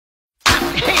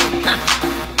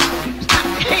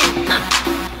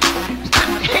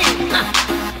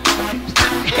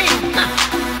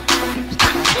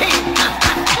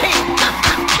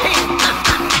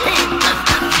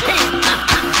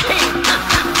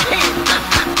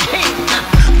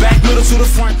the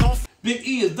front. Big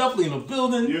E is definitely in the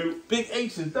building. You. Big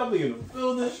H is definitely in the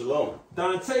building. Shalom.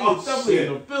 Dante is definitely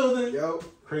in the building. Yo.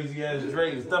 Crazy ass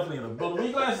Dre is definitely in the building. Where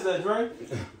your glasses at, Dre?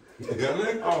 Yeah,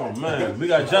 man. Oh man, we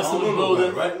got Justin in the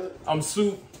building. Right? I'm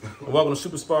Soup. Welcome to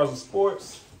Superstars of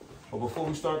Sports. But before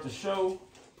we start the show,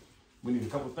 we need a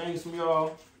couple things from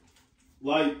y'all.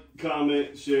 Like,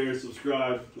 comment, share,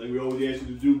 subscribe. Like we always ask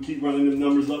you to do. Keep running them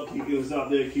numbers up. Keep getting us out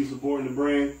there. Keep supporting the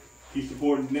brand. Keep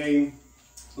supporting the name.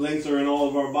 Links are in all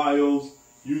of our bios.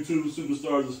 YouTube,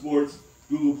 Superstars of Sports.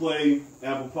 Google Play,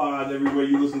 Apple Pod, everywhere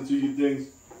you listen to your things.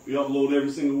 We upload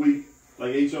every single week.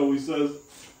 Like H always says.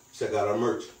 Check out our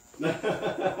merch.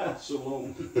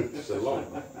 Shalom.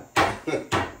 Shalom.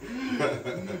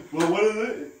 Well, what is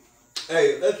it?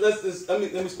 Hey, let's just let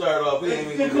me start off.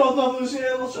 They called nothing to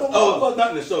share. Let's show Oh, up. well,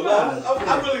 nothing to show.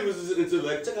 I really was just into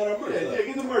like check out our merch. Yeah,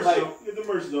 get the merch Like, though. Get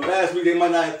the merch though. Last week they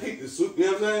might not have peaked the soup. You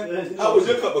know what I'm saying? How was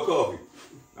your cup of coffee?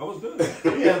 That was good.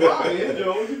 Yeah, fine, yeah,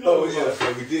 Joe. What you doing? Oh yeah,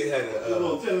 so we did have A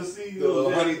little Tennessee, the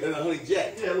little Jack. honey and a honey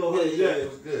jack. Yeah, a little honey yeah, jack. it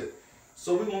was good.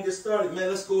 So we're gonna get started, man.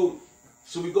 Let's go.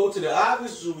 Should we go to the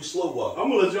obvious or should we slow walk? I'm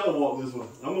gonna let y'all walk this one.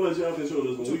 I'm gonna let y'all control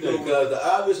this one. We go. Because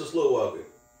the obvious or slow walking.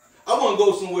 I want to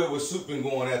go somewhere where Soup been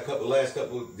going that last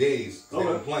couple of days. They've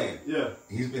been playing. Yeah.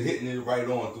 He's been hitting it right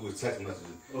on through his text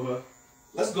messages. Okay.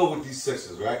 Let's go with these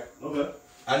Sixers, right? Okay.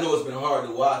 I know it's been hard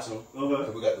to watch them.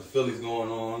 Okay. We got the Phillies going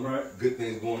on. Right. Good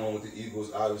things going on with the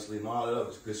Eagles, obviously, and all that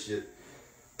other good shit.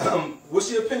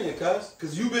 What's your opinion, Cuz?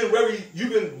 Because you've been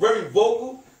very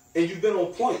vocal and you've been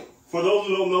on point. For those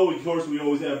who don't know, of course, we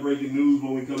always have breaking news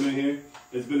when we come in here.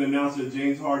 It's been announced that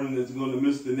James Harden is going to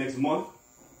miss the next month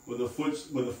with a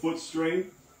foot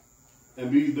strain.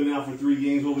 And he's been out for 3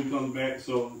 games. Hope he comes back.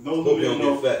 So those Hope who he don't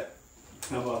don't know, get fat.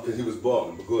 how about Because that? he was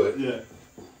balling, but go ahead. Yeah.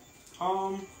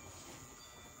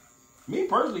 Me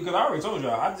personally, because I already told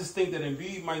y'all, I just think that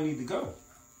Embiid might need to go.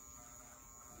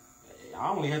 I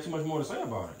don't really have too much more to say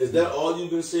about it. Is that all you've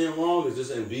been saying wrong? Is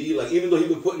just Embiid? Like, even though he's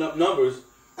been putting up numbers,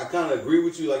 I kind of agree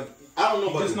with you. Like, I don't know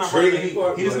about the trading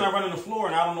part. He just not running the floor,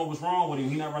 and I don't know what's wrong with him.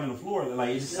 He's not running the floor. Like,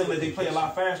 it just seems like they play a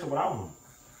lot faster without him.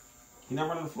 He's not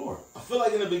running the floor. I feel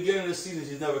like in the beginning of the season,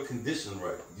 he's never conditioned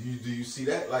right. Do you see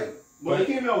that? Like, Well, they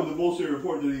came out with the bullshit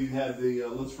report that he had the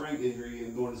Liz Frank injury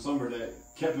and during the summer that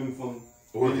kept him from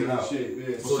working getting in out. shape.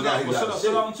 Yeah. So now he's out of sit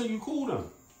shape. out until you cool them.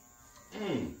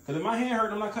 Because if my hand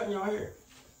hurt, I'm not cutting your hair.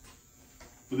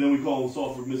 But then we call him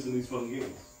soft for missing these fucking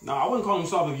games. No, I wouldn't call him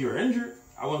soft if you're injured.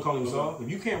 I wouldn't call him soft. If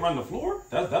you can't run the floor,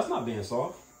 that's not being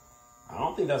soft. I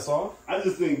don't think that's soft. I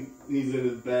just think he's in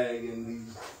his bag and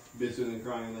he's bitching and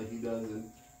crying like he does and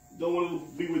don't want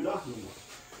to be with Doc anymore.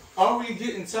 Are we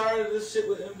getting tired of this shit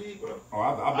with Embiid, bro? Oh,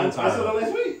 I've been I tired. said it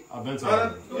last week. I've been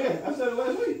tired. Yeah, I said it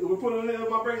last week. We're putting it in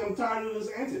my brain. I'm tired of his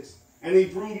antics. And he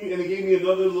proved me, and he gave me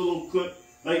another little clip.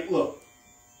 Like, look,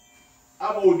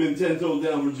 I've always been 10 toes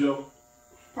down for Joe.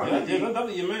 Probably like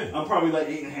that's your man. I'm probably like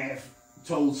 8.5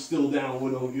 toes still down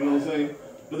with him. You know what I'm saying?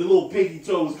 But the little pinky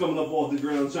toe was coming up off the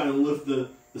ground, trying to lift the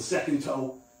second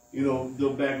toe. You know,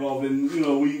 they'll back off, and you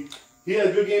know he had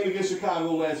a good game against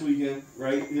Chicago last weekend,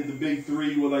 right? Hit the big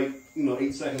 3 with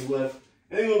 8 seconds left.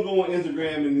 And he's gonna go on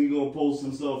Instagram and he's gonna post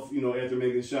himself, after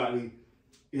making a shot. And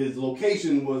his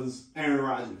location was Aaron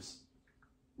Rodgers,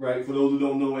 right? For those who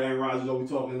don't know Aaron Rodgers, I'll be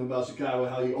talking about Chicago,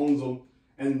 how he owns them.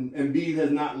 And Embiid has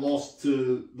not lost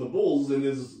to the Bulls in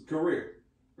his career,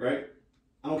 right?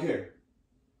 I don't care.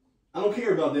 I don't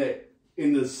care about that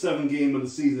in the 7th game of the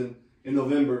season in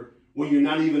November when you're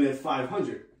not even at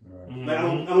 500. Right. Like,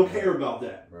 I don't care about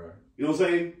that. Right. You know what I'm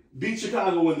saying? Beat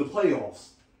Chicago in the playoffs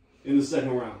in the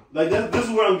 2nd round. Like this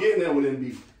is what I'm getting at with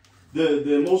Embiid.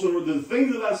 The emotional, the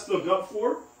things that I stuck up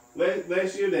for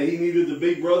last year, that he needed the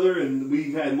big brother, and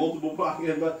we've had multiple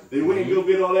podcasts about. They went and go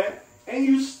get all that, and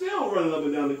you still running up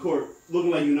and down the court,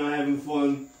 looking like you're not having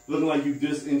fun, looking like you're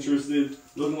disinterested,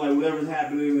 looking like whatever's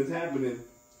happening is happening.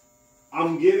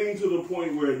 I'm getting to the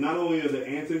point where not only are the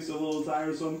antics a little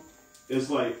tiresome, it's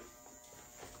like,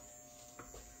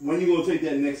 when are you going to take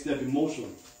that next step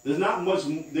emotionally? There's not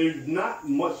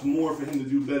much more for him to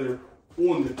do better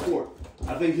on the court.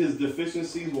 I think his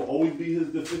deficiencies will always be his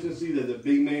deficiencies as a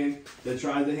big man that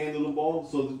tries to handle the ball.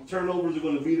 So the turnovers are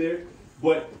going to be there.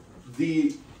 But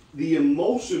the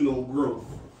emotional growth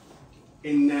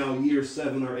in now year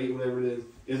 7 or 8, whatever it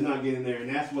is not getting there.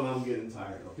 And that's what I'm getting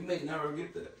tired of. He may never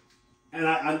get that.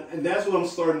 And that's what I'm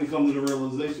starting to come to the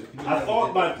realization. I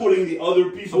thought by putting the other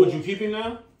people... So would you keep him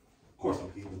now? Of course I'm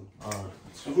keeping him. All right.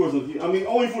 Of course I'm keeping him. I mean,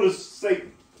 only for the sake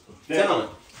that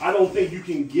Talent. I don't think you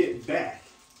can get back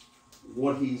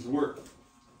what he's worth.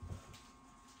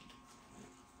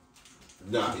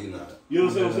 Nah, he's not. You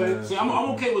know what I'm saying? See, I'm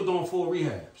okay with doing 4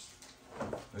 rehabs.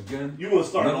 Again? You want to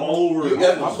start all over? You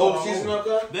got the whole season up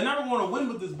there? They're never going to win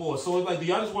with this boy. So it's like, do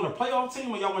y'all just want a playoff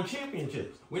team or y'all want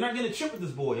championships? We're not getting a chip with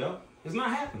this boy, yo. It's not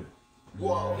happening.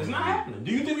 Wow. It's not happening.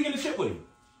 Do you think we're getting a chip with him?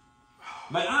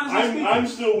 Like, honestly speaking. I'm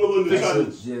still willing to try to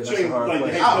change like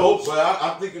the head I hope, coach. but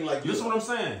I'm thinking like you. This is what I'm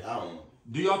saying. I don't know.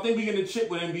 Do y'all think we getting a chip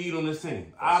with Embiid on this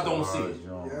team? I don't see it.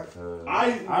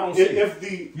 I don't see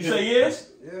it. You say yes?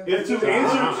 If to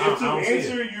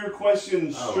answer your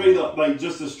question straight up, like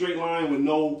just a straight line with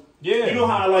no, you know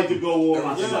how I like to go on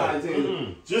my side.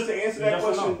 Just to answer that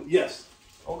question, yes.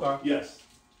 Okay. Yes.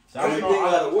 Everything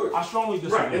got to work. I strongly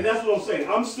disagree. Right, and that's what I'm saying.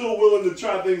 I'm still willing to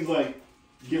try things like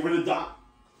get rid of Doc,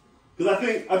 because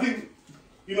I think.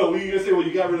 You know, when you gonna say, well,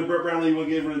 you got rid of Brett Brownlee, you want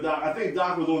to get rid of Doc. I think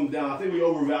Doc was on the down. I think we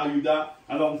overvalue Doc.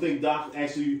 I don't think Doc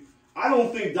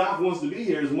wants to be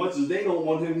here as much as they don't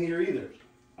want him here either.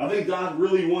 I think Doc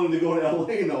really wanted to go to LA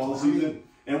in the all season,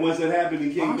 and once that happened,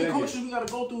 he came how back. many coaches we got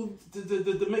to go through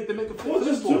to make a fit? Well,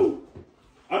 just two.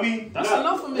 I mean, that's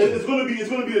enough for me. It's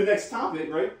gonna be the next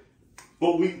topic, right?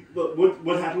 But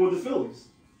what happened with the Phillies,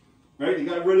 right? They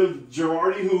got rid of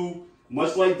Girardi, who,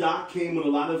 much like Doc, came with a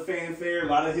lot of fanfare, a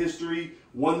lot of history,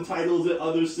 won titles at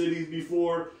other cities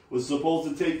before, was supposed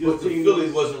to take this but team. But the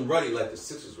Phillies wasn't ready like the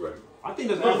Sixers ready. I think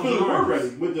that's the Phillies were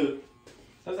ready with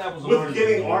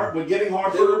getting Harper,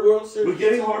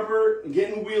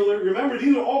 getting Wheeler. Remember,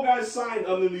 these are all guys signed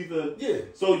underneath the. Yeah.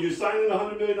 So you're signing a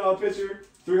 $100 million pitcher,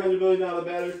 $300 million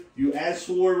batter. You add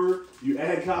Schwarber, you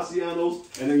add Castellanos,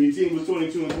 and then your team was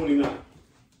 22 and 29.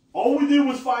 All we did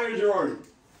was fire Girardi.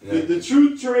 Yeah. The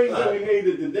true trades that we made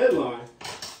at the deadline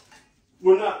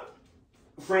were not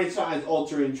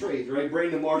franchise-altering trades, right?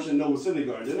 Brandon Marsh and Noah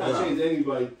Syndergaard. They're not changing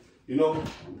anybody. You know,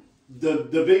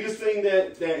 the biggest thing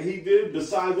that he did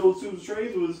besides those two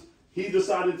trades was he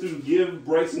decided to give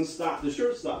Bryson Stott the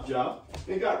shortstop job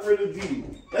and got rid of Didi.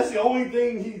 That's the only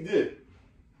thing he did.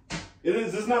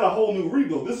 It's not a whole new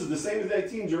rebuild. This is the same exact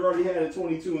team Girardi had at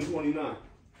 22 and 29.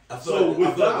 I feel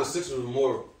like the Sixers were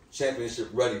more championship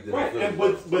ready than right.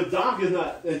 But Doc is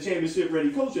not a championship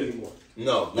ready coach anymore.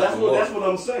 No, that's what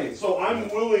I'm saying. So I'm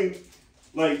willing.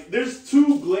 Like, there's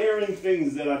two glaring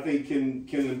things that I think can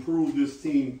improve this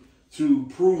team to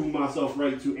prove myself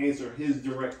right to answer his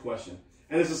direct question.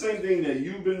 And it's the same thing that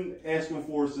you've been asking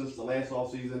for since the last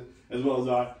offseason, as well as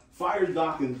I. Fire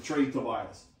Doc and trade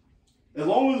Tobias. As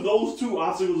long as those two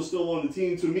obstacles are still on the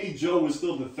team, to me, Joe is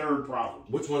still the third problem.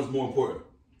 Which one's more important,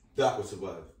 Doc or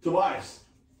Tobias? Tobias.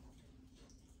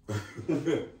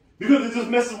 Because it just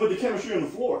messes with the chemistry on the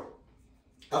floor.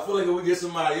 I feel like if we get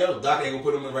somebody else, Doc ain't gonna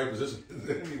put him in the right position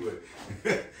anyway.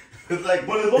 It's like,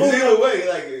 but it's either way,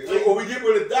 like or we get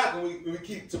rid of Doc and we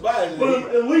keep Tobias.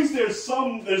 But at least there's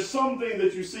something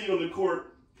that you see on the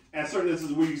court at certain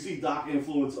instances where you see Doc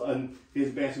influence on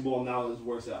his basketball knowledge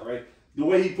works out, right? The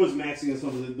way he puts Maxey in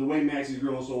something, the way Maxey's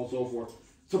growing, so on and so forth.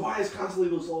 Tobias constantly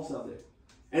looks lost out there.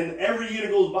 And every year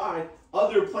that goes by,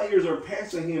 other players are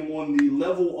passing him on the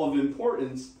level of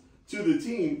importance to the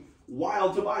team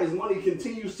while Tobias' money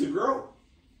continues to grow.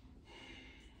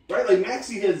 Right? Like,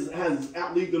 Maxey has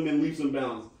outleaped him in leaps and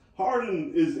bounds.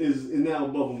 Harden is now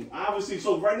above him. Obviously,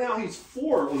 so right now he's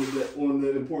 4 on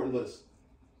the important list.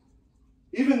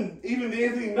 Even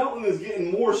Anthony Melton is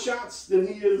getting more shots than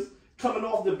he is coming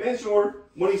off the bench or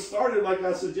when he started, like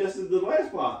I suggested the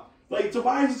last pod. Like,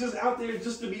 Tobias is just out there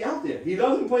just to be out there. He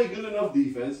doesn't play good enough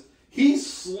defense. He's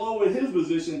slow in his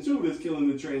position, too, that's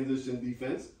killing the transition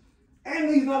defense.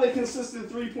 And he's not a consistent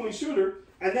three-point shooter,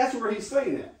 and that's where he's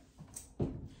staying at.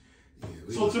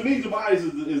 So, to me, Tobias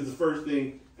is the first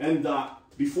thing, and Doc,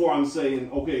 before I'm saying,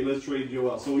 okay, let's trade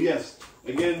Joel. So, yes,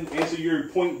 again, answer your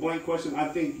point-blank question, I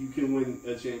think you can win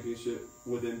a championship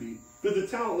with Embiid. But the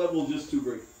talent level is just too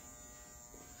great.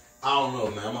 I don't know,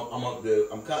 man. I'm up there.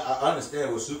 I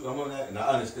understand what Super I'm on that, and I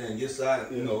understand your side.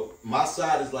 Yeah. You know, my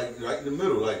side is like right in the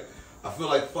middle. Like, I feel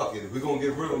like, fuck it. If we're gonna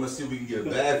get rid of him, let's see if we can get a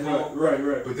bad from him.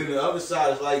 Right. But then the other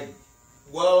side is like,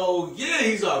 well, yeah,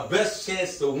 he's our best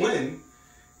chance to win,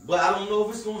 but I don't know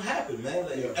if it's gonna happen, man.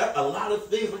 Like, a lot of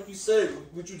things, like you said,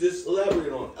 what you just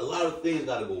elaborated on, a lot of things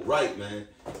gotta go right, man,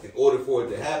 in order for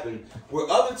it to happen. Where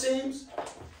other teams,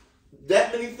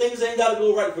 that many things ain't gotta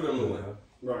go right for them to win.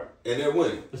 Right. And they're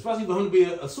winning. Especially for him to be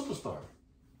a superstar.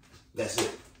 That's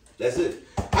it.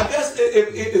 I guess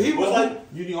if he was like...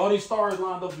 You need all these stars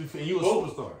lined up and you a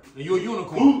superstar. And you a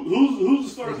unicorn.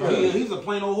 Who's the star? He's a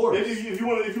plain old horse. If you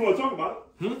want to talk about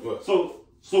it.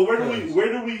 So where do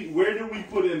we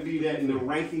put Embiid at in the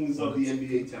rankings of the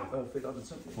NBA talent?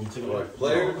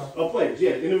 Players? Players,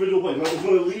 yeah, individual players. It's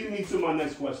going to lead me to my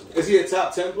next question. Is he a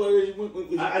top 10 player?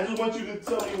 I just want you to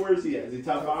tell me where is he at. Is he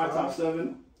top 5, top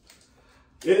 7?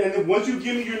 And then once you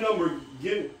give me your number,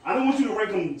 I don't want you to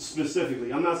rank him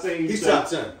specifically. I'm not saying he's top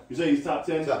 10. You say he's top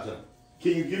 10? Top 10.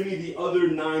 Can you give me the other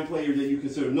 9 players that you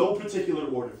consider? No particular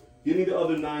order. Give me the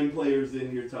other 9 players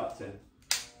in your top 10.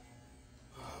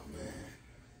 Oh, man.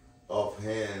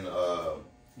 Offhand,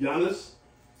 Giannis?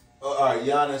 all right,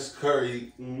 Giannis,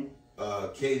 Curry,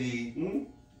 KD,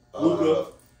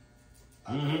 Luka.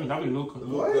 That'd be Luka.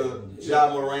 Luka,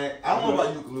 Ja Morant. I don't know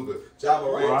about Luka. Ja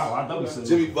Morant. I thought we said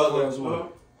Jimmy Luka. Butler. As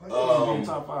well.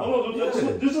 Top 5. Hold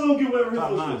on, just don't give whatever his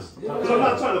Top list 9. is. Because I'm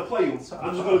not trying to play him. I'm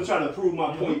just going to try to prove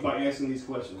my point by asking these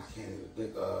questions. I can't even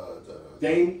think.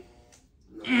 Dame?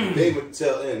 David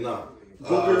Tell in, nah.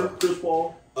 Booker? Chris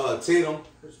Paul? Tatum.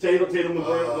 Tatum and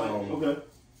Brown? Okay.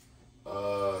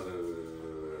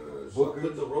 Booker.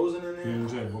 Put the Rosen in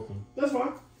there? Booker. That's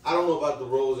fine. I don't know about the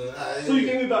Rosen. So you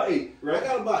gave me about 8, I right?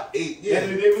 got about 8. Yeah.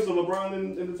 Anthony Davis or LeBron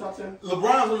in the top 10?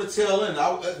 LeBron's on the tail end.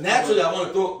 Naturally, I want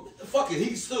to throw. Fuck it,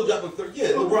 he's still dropping 30. Yeah,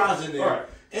 LeBron's in there. All right.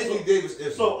 Anthony Davis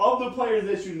is. So of the players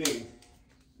that you named,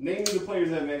 name me the players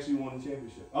that have actually won the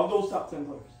championship. Of those top 10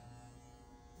 players.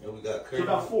 Yeah, we got Curry. So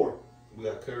about 4. We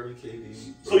got Curry,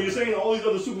 KD. So you're saying all these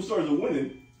other superstars are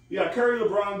winning. You got Curry,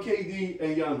 LeBron, KD,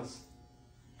 and Giannis.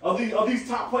 Of these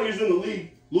top players in the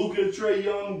league, Luka, Trae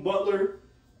Young, Butler,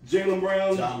 Jaylen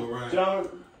Brown, Ja Morant,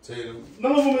 Tatum.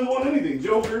 None of them has won anything.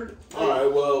 Joker. All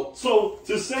right, well. So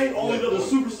to say all these other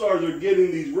superstars are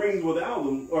getting these rings without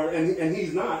him, and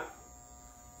he's not,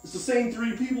 it's the same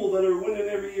 3 people that are winning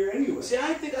every year anyway. See, I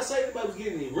didn't think I said anybody was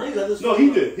getting any rings. I just No,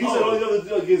 he did. He said all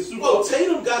these other get super. Well,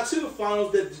 Tatum got to the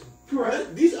finals. That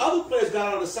Correct. These other players got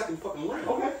out of the second fucking round.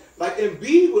 Okay. Like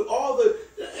Embiid with all the,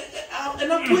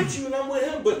 and I'm with you and I'm with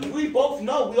him, but we both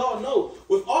know, we all know,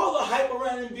 with all the hype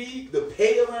around Embiid, the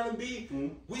pay around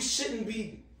Embiid, we shouldn't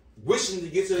be wishing to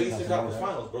get to the Eastern Conference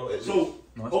Finals, bro. So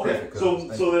okay,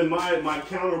 so then my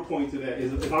counterpoint to that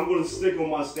is if I'm going to stick on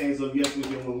my stance of yes, we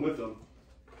can win with them.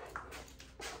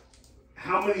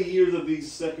 How many years of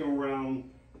these second round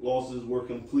losses were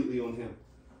completely on him?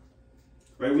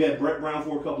 Right, we had Brett Brown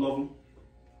for a couple of them.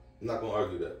 I'm not gonna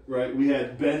argue that. Right, we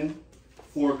had Ben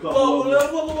for a couple of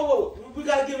them. Whoa. We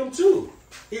gotta give him 2.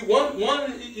 He won.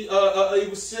 He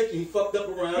was sick and he fucked up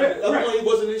around. Right, The other one, he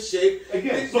wasn't in shape.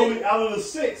 Again, out of the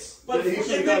 6, but he should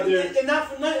have got there. And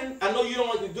not for nothing, I know you don't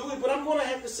like to do it, but I'm gonna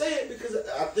have to say it because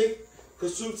I think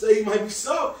Kasut say he might be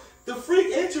soft. The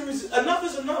freak injuries, enough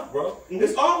is enough, bro.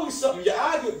 It's always something. Your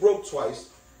eye get broke twice.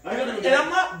 And I'm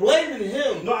not blaming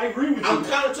him. No, I agree with you. I'm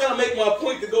kind of trying to make my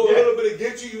point to go a little bit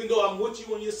against you, even though I'm with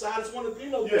you on your side. I just want to,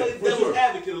 play devil's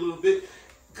advocate a little bit.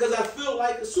 Because I feel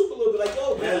like a super little bit like,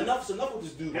 yo, man, enough's enough with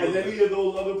this dude. Has any of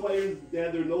those other players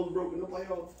had their nose broken in the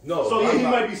playoffs? No. So he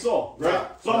might be soft, right?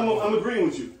 So I'm agreeing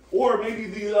with you. Or maybe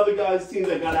these other guys' teams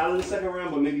that got out of the second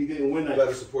round, but maybe didn't win that.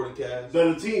 Better supporting cast.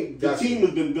 Better team. The team has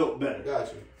been built better.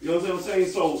 Got you. You know what I'm saying?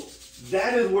 So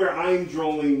that is where I'm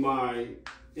drawing my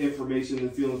information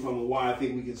and feeling from, and why I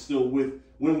think we can still win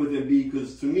with Embiid.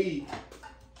 Because to me,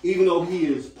 even though he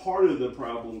is part of the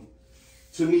problem,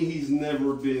 to me he's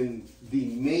never been the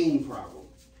main problem.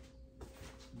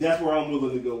 That's where I'm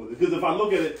willing to go with it. Because if I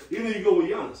look at it, even if you go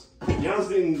with Giannis, Giannis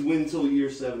didn't win until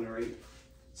year 7 or 8.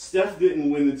 Steph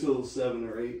didn't win until 7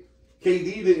 or 8.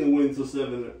 KD didn't win until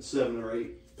 7 or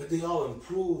 8. But they all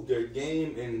improved their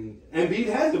game and Embiid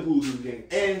has improved his game,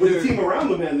 and but the team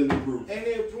around them hasn't improved. And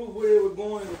they improved where they were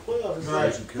going in the playoffs.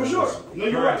 Right. For sure. No,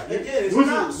 you're right. Again, it's Which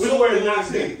not is where it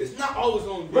knocks in. in. It's not always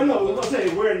on. But no, I'm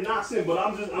saying where it knocks in. But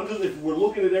I'm just if we're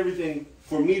looking at everything,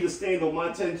 for me to stand on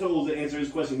my 10 toes to answer his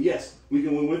question, yes, we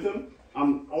can win with them.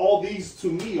 All these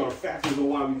to me are factors on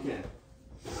why we can.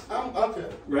 Okay.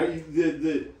 Right.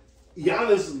 The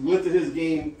Giannis lifted his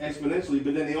game exponentially,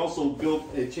 but then they also built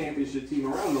a championship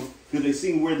team around him because they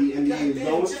seen where the NBA is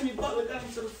going. Jimmy Butler got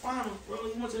him to the finals, bro.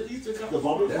 He went to the Eastern Conference. The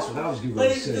bubble. That's what I was getting But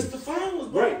ready to it's say. the finals,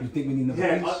 bro. Right. You think we need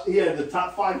another piece? He had the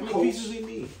top 5 How many coach. pieces we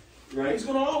need? Right. He's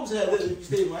gonna always have that if he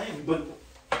stay in Miami. But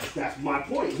that's my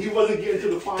point. He wasn't getting to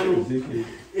the finals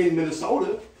in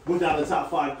Minnesota without a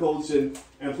top 5 coach and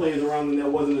players around him that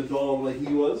wasn't a dog like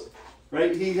he was.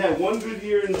 Right? He had one good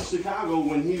year in Chicago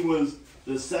when he was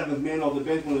the 7th man off the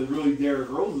bench when it was really Derrick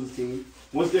Rose's team.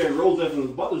 Once Derrick Rose left and it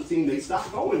was Butler's team, they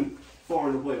stopped going far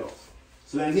in the playoffs.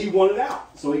 So then he won it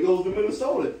out. So he goes to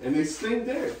Minnesota and they stink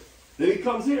there. Then he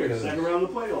comes here, second round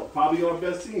of the playoff, probably our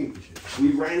best team. We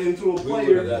ran into a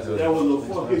player that was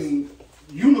a fucking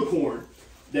unicorn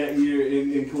that year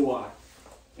in Kawhi.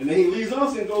 And then he leaves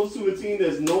us and goes to a team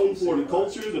that's known for the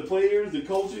culture, the players, the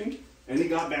coaching, and he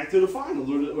got back to the finals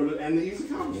and the Eastern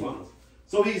Conference Finals.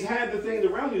 So he's had the things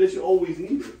around you that you always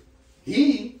needed.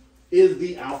 He is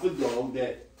the alpha dog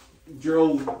that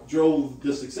drove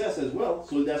the success as well.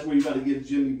 So that's where you got to give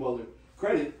Jimmy Butler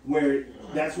credit where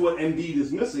that's what Embiid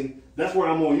is missing. That's where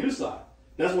I'm on your side.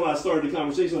 That's when I started the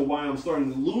conversation of why I'm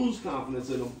starting to lose confidence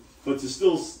in him. But to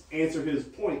still answer his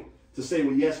point, to say,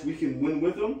 well, yes, we can win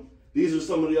with him. These are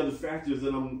some of the other factors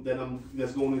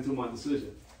that's going into my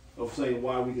decision of saying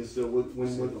why we can still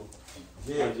win with them.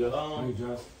 Yeah, Hey,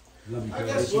 Josh. Love you, I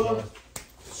guess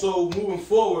so. Moving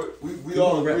forward, we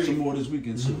all rap agree. some more this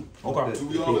weekend too. Okay. Do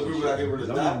we all agree we gotta get rid of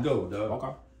I'm Doc? gonna go, dog.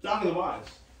 Okay. Doc and Tobias.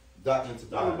 Doc and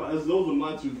Tobias. Those are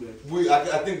my two things.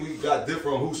 I think we got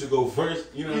different on who should go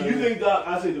first. You know what I You mean? think Doc?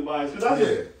 I say Tobias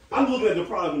because I'm looking at the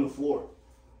product on the floor.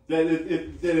 That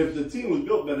if the team was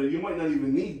built better, you might not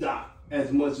even need Doc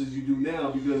as much as you do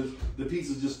now because the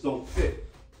pieces just don't fit.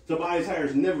 Tobias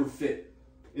Harris never fit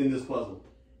in this puzzle.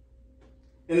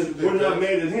 And we're not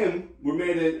mad at him. We're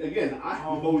mad at, again, I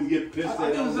always get pissed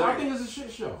at him. I think it's a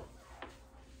shit show.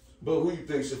 But who you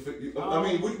think should fit? I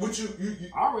mean, what you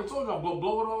I already told you, I'll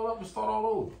blow it all up and start all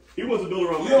over. He wants to build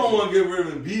around. You don't want to get rid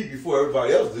of Embiid before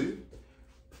everybody else, do you?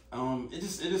 It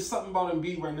is something about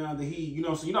Embiid right now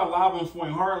that so a lot of them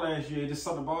swing hard last year. Just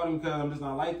something about him because I'm just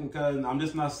not liking because I'm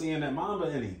just not seeing that Mamba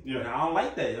in him. Yeah, and I don't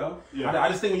like that, yo. Yeah. I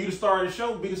just think when you the star of the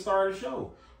show, be the star of the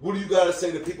show. What do you gotta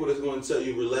say to people that's going to tell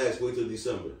you relax, wait till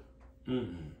December? I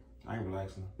ain't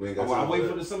relaxing. I waited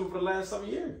for December for the last 7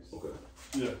 years. Okay.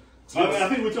 Yeah. I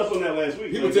think we touched on that last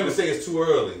week. People tend to say it's too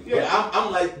early. Yeah. But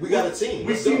I'm like, we got a team.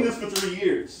 We've seen this for 3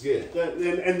 years. Yeah.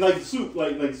 And like Soup,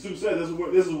 like Soup said,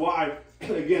 this is why.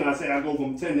 Again, I say I go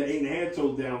from 10 to 8.5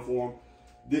 toes down for him.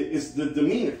 It's the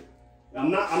demeanor.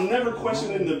 I'm never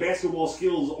questioning the basketball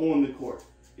skills on the court.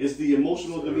 It's the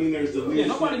emotional demeanor. It's the leadership.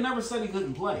 Yeah, nobody never said he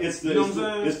couldn't play. It's the, you know what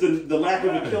I'm saying? It's the lack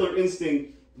of a killer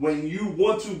instinct when you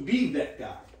want to be that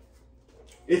guy.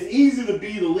 It's easy to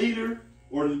be the leader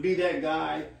or to be that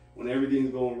guy when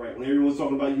everything's going right. When everyone's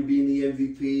talking about you being the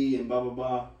MVP and blah, blah,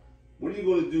 blah. What are you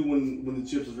going to do when the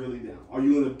chips is really down? Are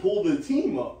you going to pull the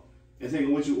team up and take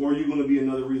it with you, or are you going to be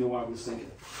another reason why we're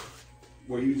sinking?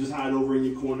 Where you just hide over in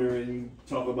your corner and you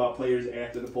talk about players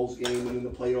after the post game and in the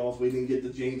playoffs. We didn't get the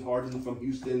James Harden from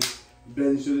Houston.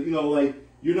 Ben should,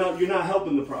 you're not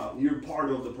helping the problem. You're part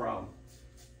of the problem.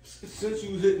 Since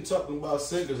you hitting talking about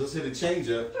sinkers, let's hit a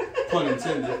changeup. Pun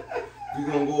intended. We're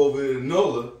gonna go over to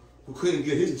Nola, who couldn't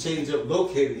get his changeup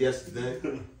located yesterday,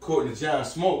 according to John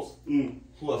Smoltz,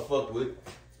 who I fucked with.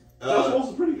 John Smoltz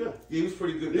is pretty good. Yeah, he was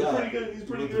pretty good. He's pretty good. He's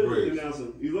pretty good at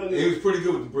announcing. He was pretty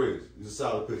good with the Braves. He's a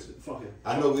solid pitcher. Fuck him.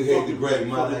 I know we hate the Greg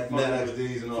Maddox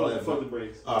D's and all that. Fuck the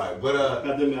Braves. All right, but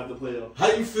got them out the playoff.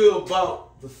 How you feel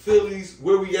about the Phillies?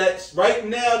 Where we at right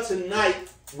now tonight?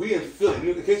 We in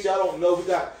Philly. In case y'all don't know,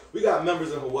 we got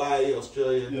members in Hawaii,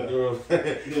 Australia, Europe.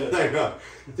 Yeah.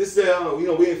 Just say,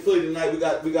 we in Philly tonight. We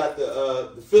got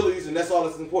the Phillies, and that's all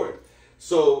that's important.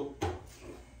 So.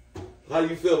 How do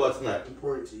you feel about tonight?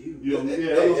 Important to you.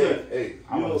 Hey.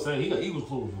 I'm going to say he got Eagles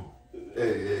clothes on.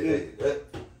 Hey.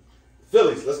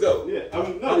 Phillies, let's go. Yeah. Go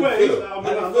ahead. Go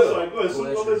ahead.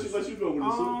 Let you go with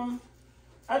this.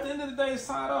 At the end of the day, it's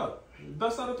tied up.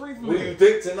 Best out of 3 for me. What do you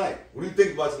think tonight? What do you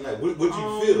think about tonight? What do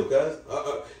you feel, guys?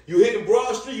 You hitting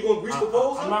Broad Street? You gonna reach the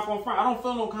post? I'm not gonna front. I don't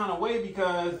feel no kind of way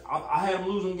because I had them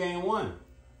losing game 1.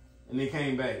 And they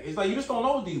came back. It's like you just don't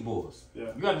know with these boys. Yeah.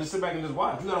 You gotta just sit back and just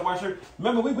watch. You gotta watch her.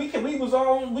 Remember, we was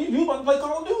about to play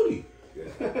Call of Duty. You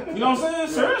know what I'm saying?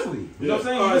 Seriously. You know what I'm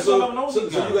saying? All right, so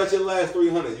you got your last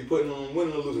 300. You putting on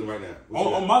winning or losing right now?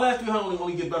 On my last 300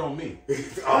 only get better on me.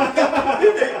 All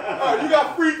right, you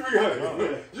got free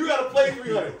 300. You got to play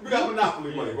 300. You got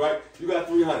Monopoly money, right? You got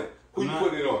 300. Who you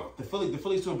putting it on? The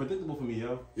Phillies too unpredictable for me,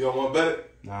 yo. You don't want to bet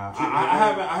it? Nah,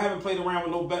 I haven't played around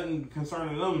with no betting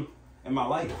concerning them in my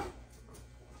life.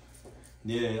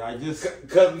 Yeah, I just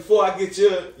because before I get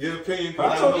your opinion,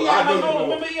 I told you, I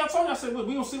told you, I said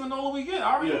we don't see Manola we get.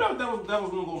 I already knew that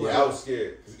was gonna go. Yeah, I was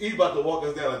scared. He's about to walk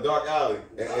us down a dark alley,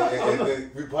 and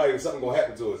then we probably something gonna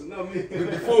happen to us. No, me.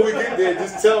 Before we get there,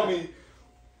 just tell me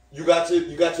you got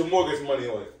your mortgage money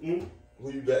on it. Mm-hmm.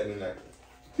 Who you betting tonight?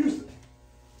 Houston.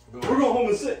 We're going home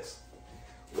in 6.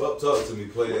 Well, talk to me,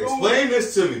 player. Explain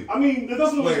this to me. I mean, it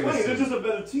doesn't explain. They're just a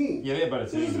better team. Yeah, they're a better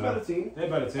team. They're just a better team. They're a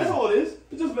better team. That's all it is.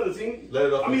 It's just a better team. Let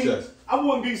it off your chest. I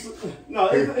wouldn't be. No,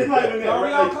 it's not even that.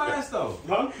 We outclassed though.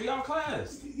 Huh? We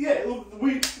outclassed. Yeah,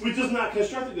 we're just not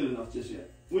constructed good enough just yet.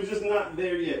 We're just not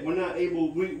there yet. We're not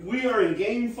able. We are in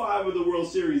Game 5 of the World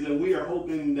Series, and we are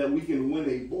hoping that we can win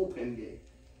a bullpen game.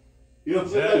 You know what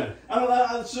I'm saying? Yeah.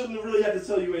 I shouldn't really have to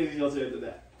tell you anything else after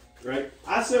that. Right?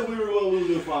 I said we were going to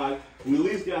lose in 5. We at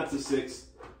least got to 6.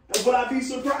 Would I be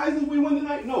surprised if we win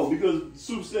tonight? No, because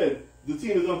Soup said the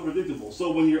team is unpredictable.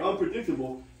 So when you're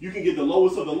unpredictable, you can get the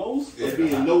lowest of the lows of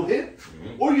being no hit,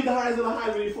 or you get the highest of the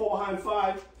highs when you fall behind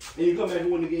 5 and you come back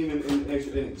and win the game in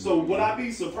extra innings. So would I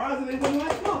be surprised if they win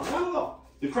tonight? No, not at all.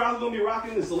 The crowd's going to be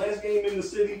rocking. It's the last game in the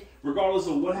city, regardless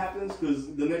of what happens,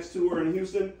 because the next 2 are in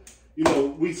Houston. You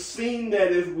know, we've seen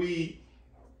that if we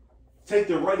take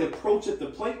the right approach at the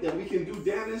plate, that we can do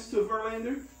damage to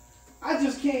Verlander. I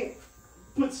just can't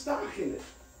put stock in it.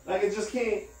 Like, I just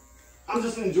can't. I'm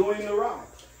just enjoying the ride.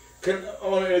 I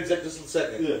want to interject just a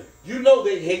second. Yeah. You know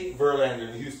they hate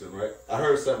Verlander in Houston, right? I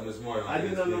heard something this morning. I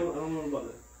did not know. I don't know about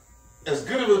that. As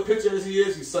good of a pitcher as he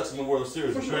is, he sucks in the World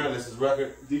Series. Apparently, that's his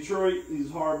record. Detroit,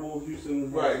 he's horrible. Houston,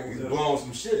 is horrible. Right, he's blowing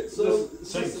some shit. So,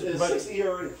 6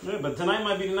 ERA. Yeah, but tonight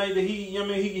might be the night that he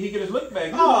get his lick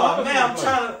back. Oh man, I'm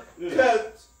trying to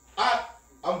because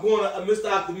I'm going to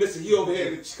Mr. Optimistic. He over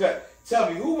here to cut.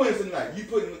 Tell me who wins tonight? You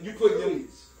putting your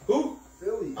who?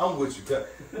 Philly. I'm with you,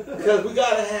 because we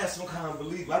gotta have some kind of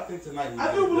belief. I think tonight.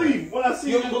 I do believe when I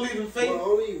see. You don't believe in fate?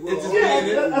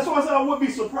 That's why I said I would be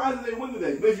surprised if they win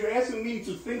today. But if you're asking me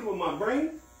to think with my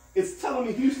brain, it's telling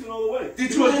me Houston all the way.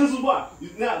 This is why.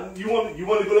 Now you want to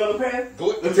go down the path?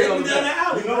 Take me down the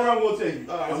alley. You know where I'm going to take you.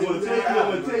 Right, I'm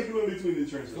going to take you in between the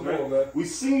trenches. Come on, man. We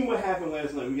seen what happened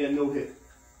last night. We got no hit.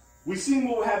 We seen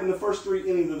what happened the first 3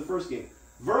 innings of the first game.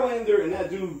 Verlander and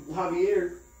that dude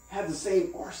Javier had the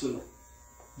same arsenal.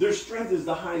 Their strength is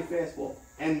the high fastball,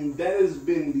 and that has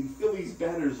been the Phillies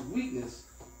batter's weakness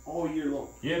all year long.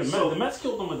 Yeah, the Mets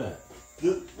killed them with that.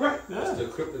 Right. That's the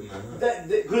kryptonite.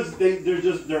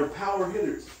 Because they're power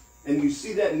hitters, and you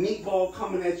see that meatball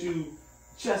coming at you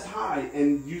chest high,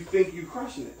 and you think you're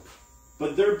crushing it,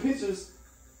 but their pitches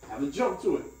have a jump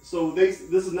to it. So this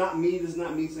is not me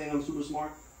saying I'm super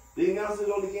smart. They announced it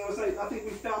on the game website. I think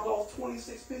we fouled off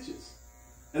 26 pitches,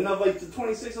 and of like the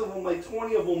 26 of them, like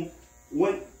 20 of them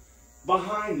went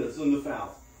behind us on the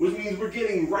foul, which means we're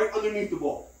getting right underneath the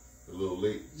ball. A little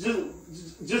late.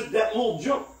 Just that little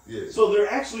jump. Yeah. So they're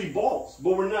actually balls,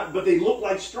 but we're not. But they look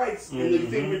like strikes, and they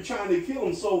think we're trying to kill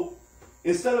them. So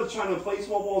instead of trying to play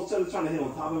small ball, instead of trying to hit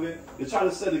on top of it, they try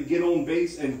to set a get on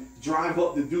base and drive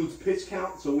up the dude's pitch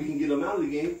count so we can get them out of the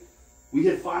game. We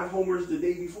hit 5 homers the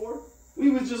day before. We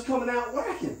was just coming out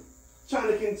whacking, trying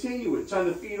to continue it, trying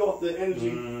to feed off the energy.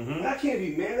 And I can't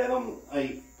be mad at them.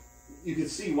 Like, you can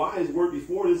see why it's worked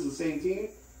before. This is the same team.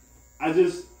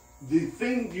 The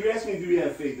thing, you asked me, do you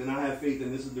have faith? And I have faith,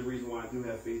 and this is the reason why I do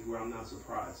have faith, where I'm not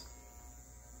surprised.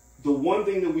 The one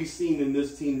thing that we've seen in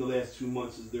this team the last 2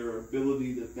 months is their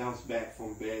ability to bounce back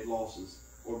from bad losses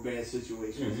or bad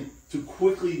situations, to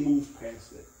quickly move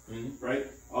past it, right?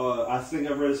 I think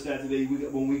I read a stat today,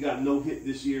 when we got no hit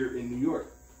this year in New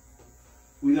York,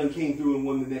 we done came through and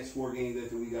won the next 4 games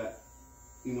after we got,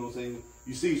 you know what I'm saying?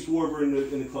 You see Schwarber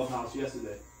in the clubhouse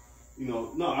yesterday. You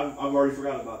know, no, I've already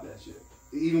forgot about that shit.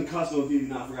 Even Castro did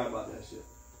not forgot about that shit,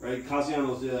 right?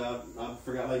 Castellanos, I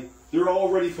forgot. Like, they're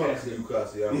already past it.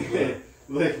 Yeah.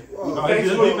 Like, thanks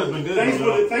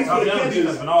for the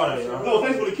catches. No,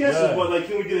 thanks for the catches, but like,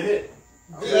 can we get a hit?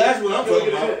 Yeah, that's what I'm talking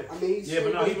about. I mean,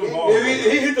 but no, he was ball.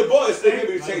 He hit the ball. It's going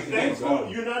to change the game.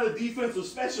 You're not a defensive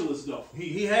specialist, though.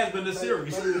 He has been this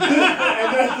series. And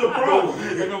that's the problem.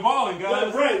 They've been balling,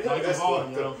 guys. Right. That's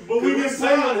balling, But we didn't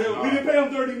pay him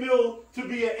 $30 million to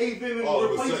be an 8th inning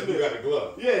replacement. You got a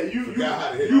glove. Yeah,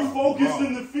 you focused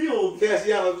in the field.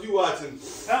 Castellanos, you watching?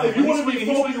 If you want to be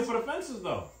swinging for the fences,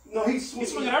 though. No, he's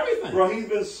swinging everything. Bro, he's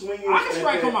been swinging. I can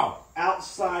strike him out.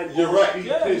 Outside. You're right.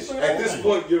 Yeah, pitch. At this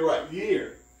point, you're right. Yeah.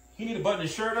 He need to button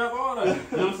his shirt up, all that.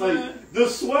 You know what I'm saying? Like, the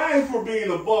swag for being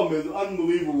a bum is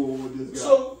unbelievable with this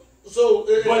guy.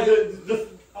 But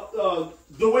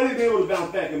the way they've been able to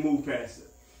bounce back and move past it.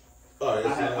 All right.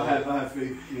 I have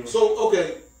faith. You know. So,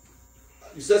 okay.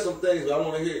 You said some things, but I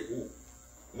want to hear.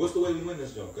 What's the way we win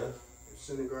this jump, guys?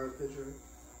 Syndergaard pitcher.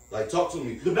 Like, talk to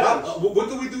me. The balance. What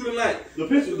do we do tonight? The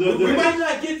pitcher. We might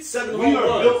not get 7 home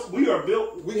runs. We are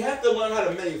built. We have to learn how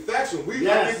to manufacture. I think we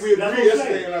that's agreed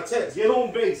yesterday in our text. Get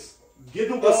on base. Get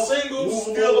the ball. A single,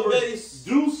 steal a base.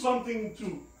 Do something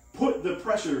to put the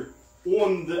pressure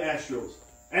on the Astros.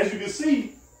 As you can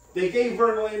see, they gave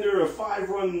Verlander a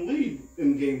 5-run lead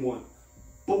in game 1.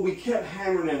 But we kept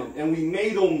hammering at him, and we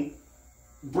made him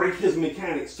break his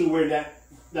mechanics to where that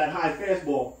high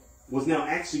fastball was now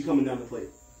actually coming down the plate.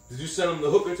 Did you send him the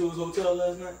hooker to his hotel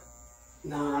last night?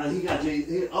 Nah, he got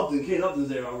Kate Upton's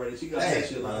there already. She got that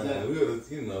shit like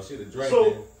that. She'd have drank.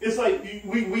 So it's like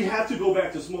we have to go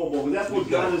back to small ball, because that's what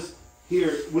got us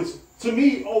here. Which to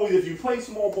me, always, if you play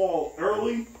small ball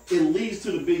early, it leads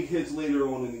to the big hits later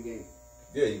on in the game.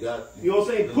 Yeah, you got. You know what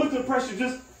I'm saying? Put the pressure.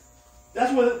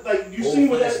 That's what, like, you seen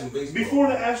what that before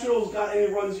the Astros got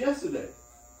any runs yesterday.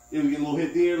 If we get a little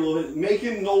hit there, a little hit,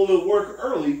 making Nola work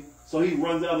early, so he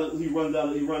runs out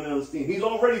of steam. He's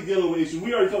already dealing with issues.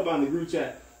 We already talked about in the group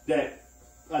chat that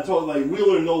I told like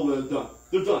Wheeler and Nola are done.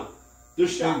 They're done. They're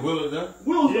shot. Wheeler done?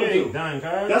 Wheeler's done. Done,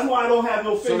 guys. That's why I don't have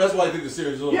no faith. So that's why I think the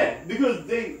series is over. Yeah, because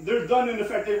they're done in the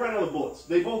fact they ran out of bullets.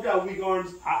 They both got weak arms.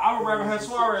 I would rather have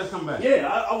Suarez come back. Yeah,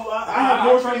 I have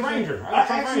more faith. Ranger. I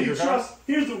actually trust.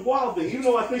 Here's the wild thing. Even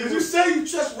though I think Did you say you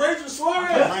trust Ranger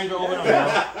Suarez? Ranger over them.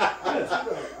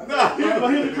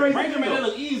 Here's the crazy Ranger thing. made it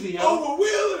look easy, yo. Over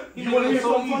Wheeler. He You want to made hear it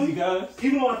so something easy, funny? guys.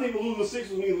 Even though I think we're losing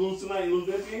 6 means lose tonight and lose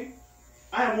that game,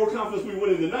 I have more confidence we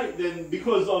win in the night than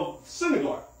because of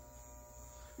Syndergaard.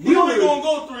 We only gonna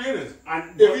go 3 innings.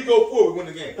 If we go 4, we win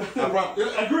the game.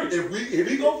 I agree. If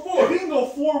we go 4, If he can go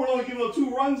 4, we're only giving up 2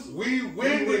 runs. we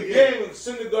win the game. And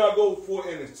Syndergaard go 4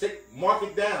 innings. Mark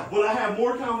it down. But I have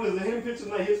more confidence in him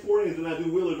pitching tonight his 4 innings than I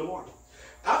do Wheeler tomorrow.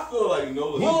 I feel like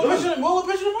Will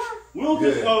pitch tomorrow? Will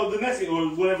pitch the next game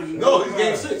or whatever. No, he's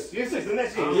game 6. Game 6, the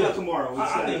next game, not tomorrow.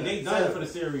 I think they done for the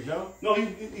series, yo. No,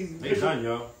 he's They done,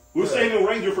 yo. We're saving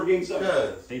Ranger for game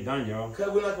 7. They done, yo. Cause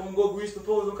we're not gonna go grease the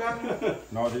poles on Cotton.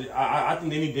 No, I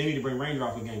think they need to bring Ranger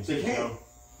off the game. They 6, can't.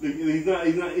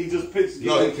 yo. He just pitched.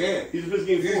 No, he can't. He just pitched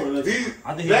game 4.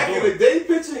 I think he Back can in do the day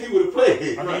pitching, he would have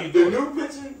played. I think he The do new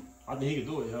pitching, I think he can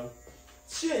do it, yo.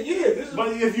 shit, yeah. This is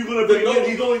But if you're gonna bring him,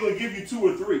 he's only gonna give you 2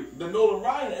 or 3. the Nolan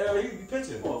Ryan era. He'd be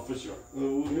pitching. Oh, for sure.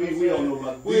 We all know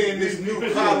about. We in this new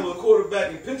Cotton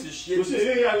quarterback and pitching shit. But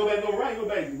shit, you gotta go back. Go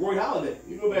back. Roy Halladay.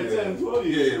 You go back 10, 12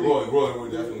 years. Yeah, Roy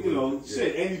would definitely. You know,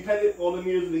 shit. Andy Pettit, all them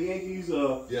years in the Yankees.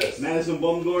 Yes. Madison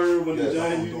Bumgarner when the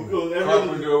Giants. You go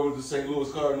Carpenter with the St.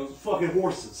 Louis Cardinals. fucking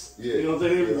horses. Yeah. You know what I'm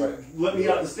saying? You're right. Let me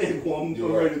out the stable.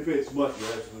 I'm ready to pitch. But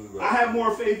You're absolutely I right. have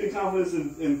more faith and confidence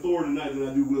in Thor tonight than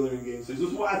I do Wheeler in game 6. This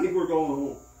is why I think we're going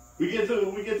home. We get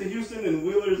to Houston and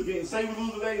Wheeler's getting. Say we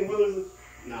lose today and Wheeler's.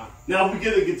 Nah. Now if we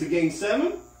get to game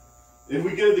 7, if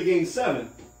we get it to game 7,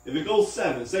 if it goes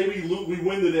 7, say we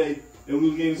win today and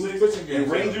lose game 6,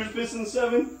 and Rangers pitching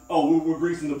 7. Oh, we're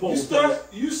greasing the pole.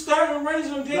 You start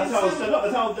Rangers on game 7. That's how it's set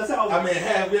up. That's how. I mean,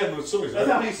 we have no choice. That's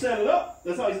how he set it up.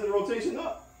 That's how he set the rotation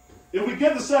up. If we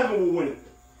get to 7, we'll win it.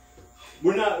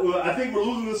 We're not. I think we're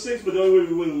losing the 6, but the only way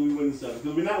we win the 7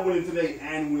 because we're not winning today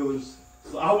and Wheeler's.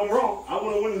 So I hope I'm wrong. I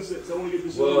want to win the 6. I want to get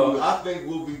this. Well, I think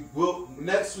we'll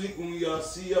next week when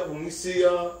we see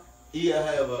y'all, he'll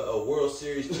have a World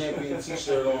Series champion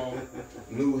T-shirt on,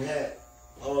 new hat,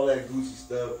 all that Gucci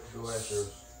stuff. Go Astros.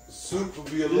 Soup will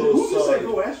be a little Who just said sorry.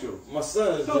 go Astros? My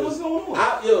son is So what's going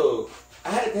on? I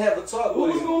had to have a talk with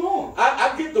What's him. going on?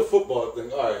 I get the football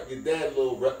thing. All right, your dad a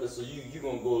little reckless, so you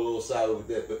gonna go a little side with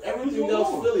that. But everything What's else,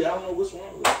 going on? Philly, I don't know what's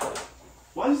wrong with it.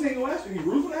 Why you saying go Astros? You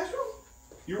root for Astros?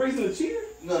 You raising a cheater?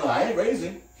 No, I ain't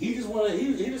raising. He just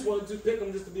wanted to pick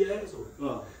him just to be an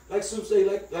asshole. Like Soup say,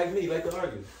 like me, like to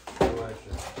argue.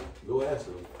 Go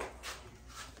Astros.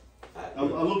 I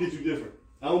look at you different.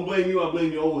 I don't blame you. I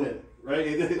blame your old head, right?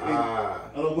 I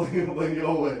don't blame you. I blame your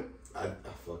old head. I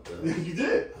fucked up. You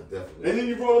did. I definitely. And then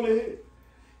you brought him in here.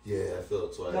 Yeah, I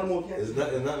felt twice. Got him on There's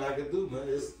nothing I can do, man.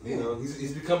 It's,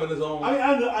 he's becoming his own. I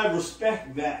mean, I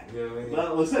respect that. You know what I mean?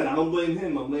 But listen, I don't blame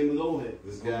him. I blame his old head.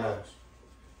 This guy,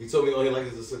 he told me all he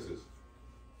likes is the Sixers.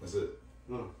 That's it.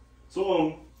 No.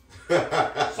 So we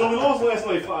lost last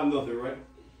night 5-0, right?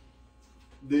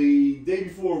 The day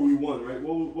before we won, right?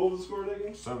 What was the score of that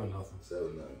game? 7-0.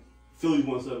 7-9. Phillies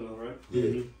won 7-0, right?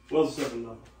 Yeah. What was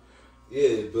 7-0?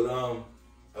 Yeah,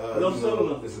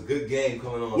 but it's a good game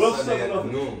coming on What's Sunday 7-0?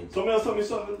 afternoon. Somebody else tell me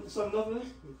 7-0 is?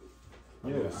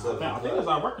 Yeah, I think that's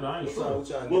our record. I ain't sure.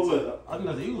 What was it? I think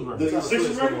that's the Eagles record. The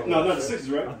Sixers record? No, not the Sixers,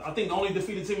 right? I think the only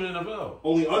defeated team in the NFL.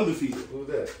 Only undefeated. Who was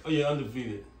that? Oh yeah,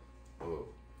 undefeated. Oh,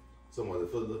 someone the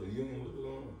Philadelphia Union. What's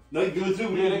going on? No, you good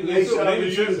too. Yeah, they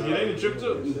the trip. Yeah, they the trip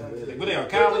too. But they out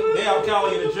Cali. They out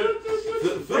Cali in the trip.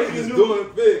 Philly is doing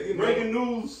it big. You know? Breaking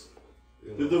news.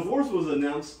 The divorce was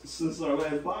announced since our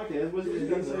last podcast. What you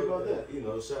got to say about that? You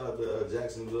know, shout out to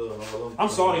Jacksonville and all them. I'm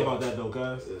sorry about that though,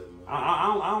 guys. Yeah,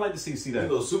 I don't like to see You that.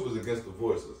 know, Super's against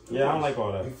divorces. Yeah, I don't like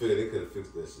all He that. figured they could have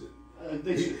fixed that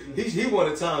shit. They He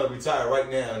wanted time to retire right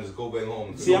now and just go back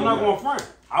home. See, I'm not going front.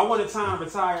 I wanted time to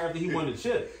retire after he won the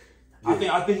chip. I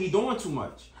think he's doing too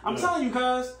much. I'm telling you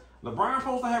guys, LeBron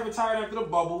supposed to have retired after the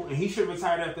bubble, and he should have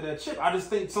retired after that chip. I just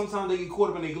think sometimes they get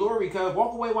caught up in their glory because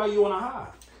walk away while you're on a high.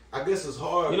 I guess it's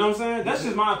hard. You know what I'm saying? That's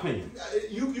just my opinion.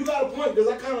 You got a point because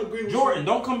I kind of agree with Jordan,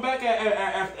 don't come back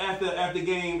after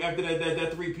game after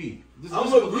that 3-peat. I'm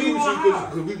gonna agree with you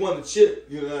because we won the chip.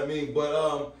 You know what I mean?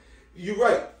 But you're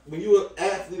right. When you're an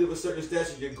athlete of a certain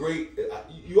stature, you're great.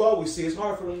 You always see it's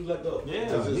hard for them to let go.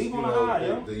 Yeah, leave on a high,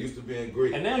 yo. They're used to being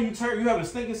great. And now you have a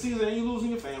stinking season and you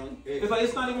losing your family. It's like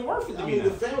it's not even worth it to me.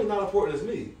 The family's not important as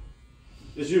me.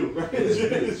 It's you, right?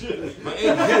 It's you. But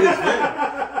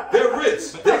they're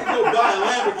rich. They can go buy a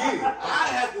Lamborghini. I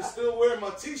have to still wear my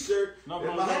T-shirt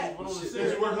and my hat. But on the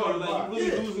serious part, like you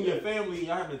really losing your family,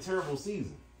 y'all having a terrible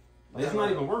season. Like, it's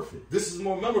not even worth it. This is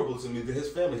more memorable to me than his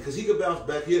family because he could bounce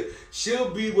back here. She'll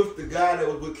be with the guy that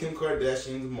was with Kim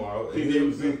Kardashian tomorrow, and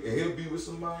he'll be with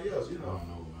somebody else. You know. I don't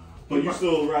know, man. But you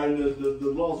still riding the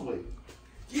lost weight.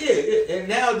 Yeah, and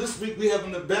now this week we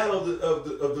having the battle of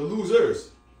the losers.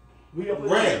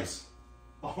 Rams.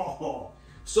 Oh.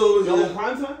 So is y'all on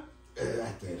prime time? I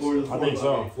think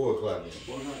so. 4 o'clock.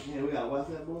 Yeah, we gotta watch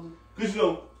that, boy. Cause you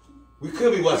know. We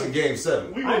could be watching Game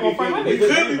 7. We could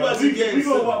be watching Game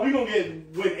 7. We're going to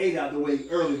win 8 out the way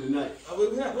early tonight.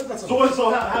 So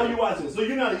how you watching? So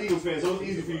you're not an Eagles fan, so it's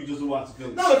easy for you just to watch the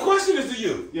Phillies. No, the question is to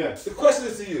you. Yeah. The question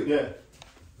is to you. Yeah.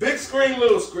 Big screen,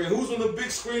 little screen. Who's on the big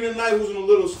screen tonight? Who's on the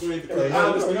little screen? Because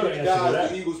obviously the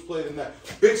guys the Eagles play tonight.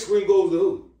 Big screen goes to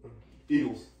who?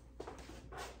 Eagles.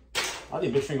 I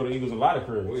think big screen go to Eagles a lot of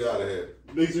cribs. We out of here.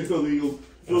 Big screen goes to Eagles.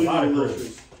 Phillies go to little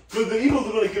screen. Because the Eagles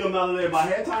are going to get them out of there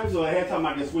by halftime, so at halftime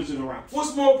I can switch it around.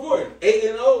 What's more important,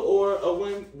 8-0 or a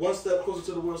win one step closer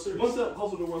to the World Series? One step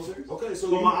closer to the World Series. Okay, so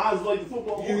my eyes like the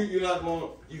football. You're not going.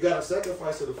 You got to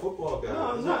sacrifice to the football guy.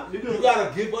 No, it's not. You got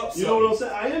to give up. Something. You know what I'm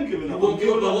saying? I am giving up. I'm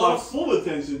giving up my full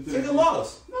attention to. Take a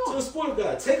loss to the sport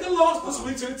guy. Take a loss this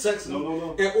week to the Texans.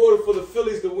 No. In order for the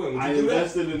Phillies to win. I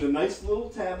invested in a nice little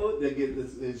tablet that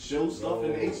it shows stuff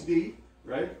in HD.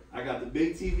 Right? I got the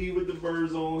big TV with the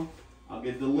birds on. I'll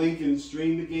get the link and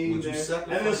stream the game there.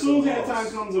 And as soon as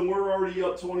halftime comes and we're already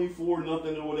up 24-0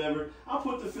 or whatever, I'll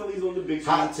put the Phillies on the big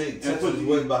screen. Hot take, Texas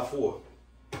win by 4.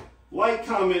 Like,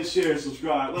 comment, share,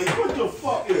 subscribe. Like, what the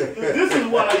fuck? This is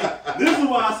why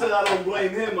I said I don't blame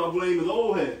him. I blame his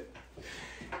old head.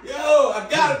 Yo, I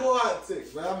gotta go hot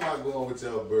takes, man. I'm not going with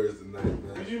y'all birds tonight,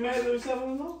 man. Did you mad at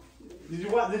 7-0? Did you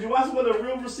watch what a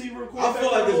real receiver? I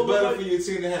feel like it's better for your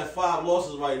team to have 5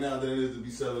 losses right now than it is to be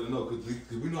 7-0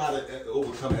 because we know how to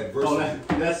overcome adversity.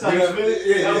 Oh, that's how you spent?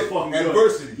 Yeah, that was fucking good.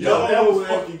 Adversity. Y'all know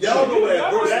what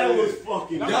adversity that was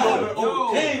fucking good. Y'all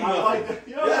overcame. I like that.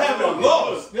 Y'all haven't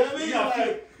lost. You know what I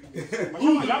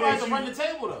mean? Y'all about to run the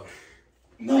table though.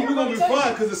 No, we're gonna be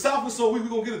fine because the South is so weak. We're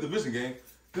gonna get a division game.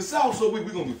 The South so weak.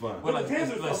 We're gonna be fine. What, like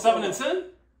 7-10?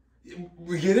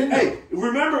 We get in there. Hey,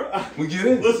 remember? We get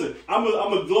in. Listen, I'm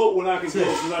a gloat when I can gloat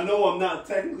because I know I'm not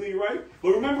technically right.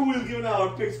 But remember we was giving out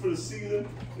our picks for the season,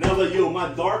 and I was like, "Yo,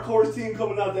 my dark horse team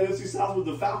coming out the NFC South with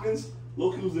the Falcons.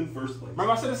 Look who's in first place."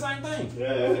 Remember I said the same thing.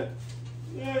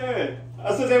 Yeah.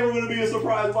 I said they were going to be a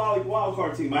surprise wild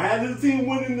card team. I had this team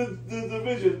winning the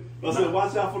division, but I said,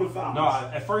 watch out for the Falcons. No,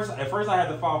 at first I had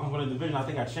the Falcons win the division. I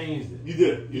think I changed it. You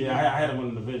did. I had them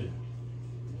win the division.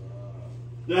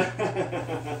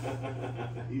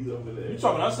 He's over there. You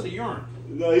talking us or the urine?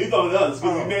 No, he's talking to us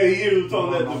because he hears us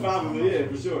talking about the Falcons. Yeah,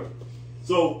 for sure.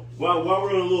 So while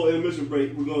we're on a little intermission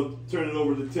break, we're gonna turn it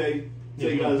over to Tay.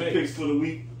 Tay got his picks for the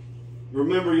week.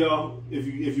 Remember, y'all, if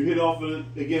you hit off of it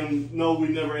again, no, we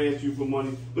never asked you for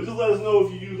money, but just let us know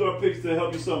if you use our picks to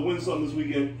help yourself win something this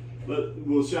weekend.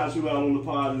 We'll shout you out on the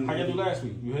pod. How you do last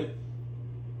week? You hit?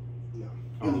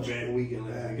 It was a bad weekend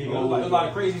last week. There was a lot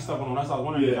of crazy stuff going on. That's why I was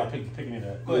wondering if y'all picking it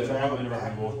up. Go ahead, Trey. I'm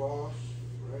interrupting, boy. Lost,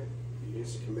 right?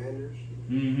 Against the Commanders.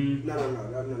 Mm-hmm. No.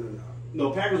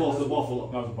 No, Packers lost to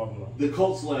Buffalo. That was Buffalo. The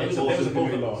Colts lost. They was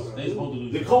supposed to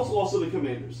lose. The Colts lost to the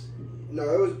Commanders. No,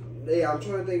 it was. Yeah, I'm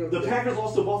trying to think of the Packers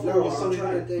lost to Buffalo on Sunday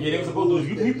night. Yeah, they were supposed to lose.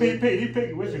 He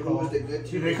picked. What's your call? Who was the good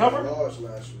team? Did they cover? Lost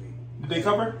last week. Did they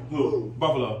cover? Who?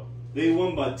 Buffalo. They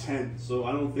won by 10, so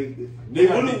I don't think they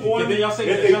would have won if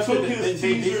they took his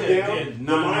teaser down.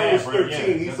 The line was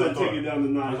 13. He said take it down to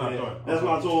 9. That's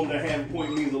why I told him that half a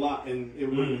point means a lot, and it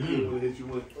would hit you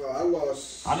with. Well, I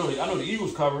lost. I know the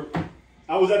Eagles covered.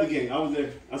 I was at the game. I was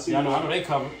there. I see. I know they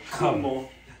covered.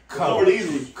 Covered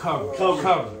easily. Covered. So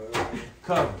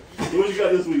what you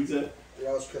got this week, Ted?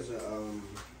 That was because of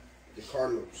the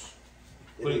Cardinals.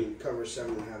 They didn't cover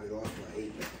 7.5. They lost by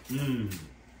 8.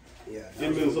 Yeah,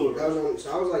 in Minnesota.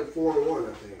 So I was like 4-1,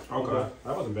 I think. Okay,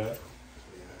 that wasn't bad.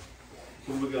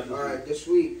 Yeah. What we got this All right, this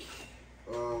week.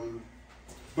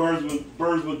 Birds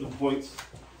with the points.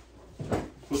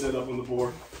 Put that up on the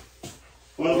board.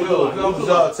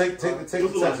 Take the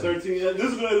Texans. 13. Yeah,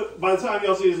 this is gonna. By the time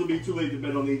y'all see this, it'll be too late to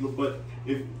bet on the Eagles. But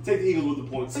take the Eagles with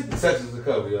the points. Take the Texans to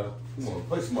cover, y'all. Come on,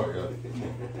 play smart, y'all.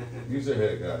 Use your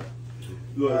head, guy.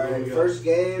 All right, first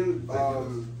game.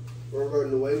 We're going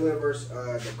to New England versus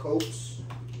the Colts.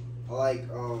 I like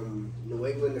New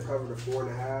England to cover the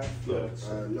 4.5. Yeah.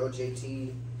 No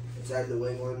JT. It's at New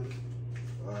England.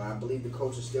 I believe the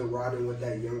coach is still riding with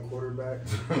that young quarterback.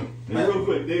 Real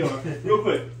quick, they are. Real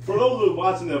quick, for those who are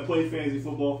watching that play fantasy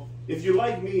football, if you're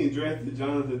like me and drafted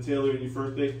Jonathan Taylor in your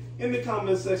first pick, in the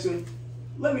comment section,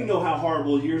 let me know how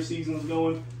horrible your season's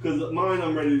going, because mine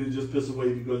I'm ready to just piss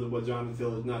away because of what Jonathan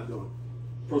Taylor's not doing.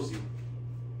 Proceed.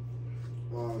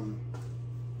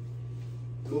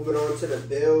 Moving on to the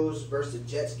Bills versus the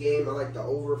Jets game, I like the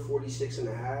over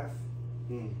 46.5.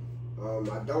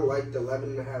 I don't like the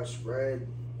 11.5 spread,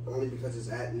 only because it's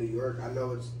at New York. I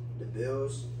know it's the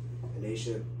Bills, and they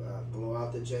should blow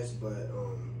out the Jets, but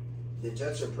the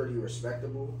Jets are pretty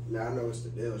respectable. Now, I know it's the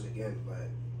Bills again, but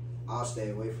I'll stay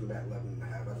away from that 11.5.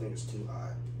 I think it's too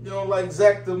high. You don't like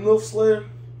Zach the Milf Slayer?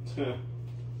 To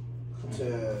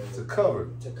cover.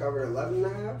 To cover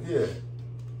 11.5? Yeah.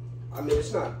 I mean,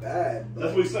 it's not bad, but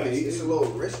that's what he's saying. It's a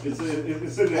little risky. It's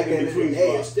in that in between spot.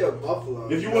 spot. It's still Buffalo.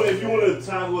 If you want to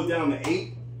toggle it down to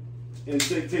 8 and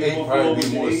take Buffalo over be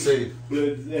more 8, safe.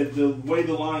 But the way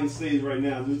the line stays right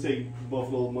now, just take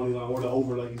Buffalo money line or the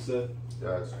over, like you said.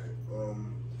 Gotcha.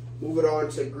 Moving on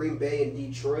to Green Bay and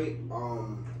Detroit.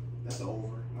 That's the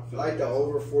over. I like the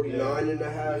over 49.5.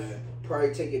 Yeah.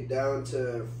 Probably take it down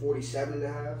to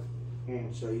 47.5.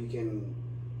 So you can,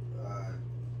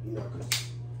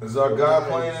 Is our guy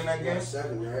playing in that game?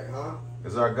 7, right? Huh?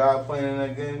 Is our guy playing in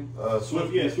that game?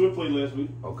 Swift. Yeah, Swift played last week.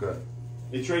 Okay.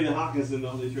 They traded Hawkinson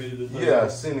though. They traded the. Yeah, I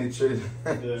seen they traded.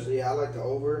 So yeah, I like the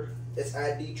over. It's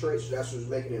at Detroit, so that's what's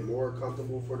making it more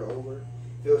comfortable for the over.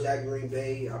 If it was at Green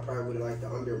Bay, I probably would have liked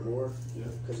the under more. Yeah.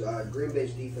 Because Green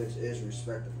Bay's defense is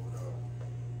respectable though,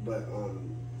 but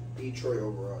Detroit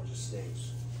overall just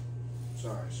stinks.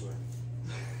 Sorry, Swift.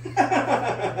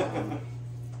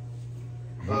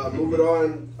 Moving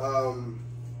on.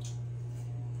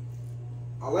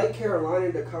 I like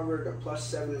Carolina to cover the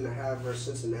plus 7.5 versus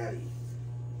Cincinnati.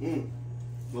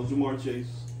 No Jamar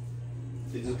Chase.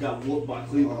 They just got whooped by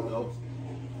Cleveland though.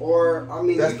 Or I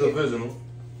mean, that's divisional.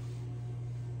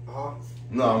 Huh?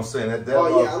 No, I'm saying that.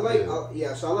 Oh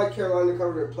yeah, so I like Carolina to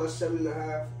cover the plus 7.5.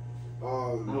 I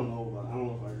don't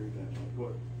know if I agree with that. Go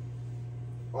ahead.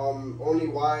 Only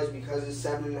wise because it's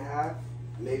 7.5.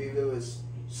 Maybe if it was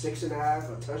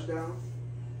 6.5, a touchdown.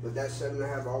 But that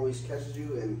 7.5 always catches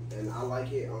you, and I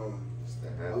like it.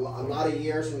 A lot of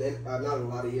years, not a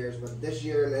lot of years, but this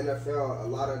year in the NFL, a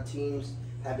lot of teams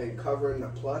have been covering the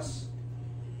plus,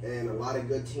 and a lot of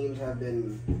good teams have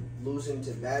been losing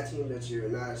to bad teams that you're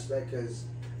not expect. Because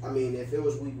I mean, if it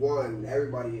was week 1,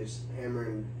 everybody is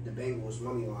hammering the Bengals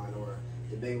money line or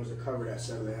the Bengals to cover that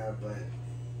 7.5. But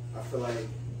I feel like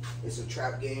it's a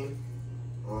trap game.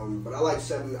 But I like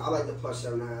the plus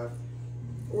 7.5.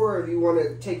 Or if you want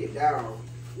to take it down,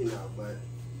 but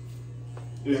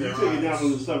if you take it down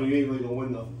from the 7, you ain't really gonna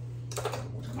win nothing.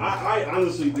 I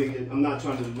honestly think I'm not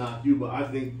trying to knock you, but I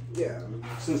think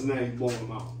Cincinnati's blowing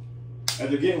them out.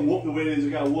 After getting whooped the way they just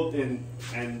got whooped, and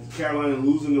Carolina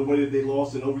losing the way that they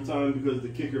lost in overtime because the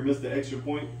kicker missed the extra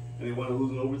point and they want to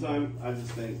lose in overtime, I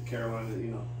just think Carolina,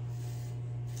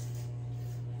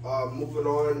 Moving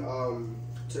on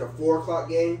to the 4 o'clock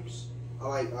games, I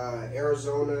like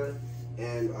Arizona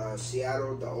and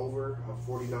Seattle, the over of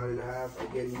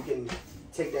 49.5. Again, you can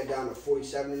take that down to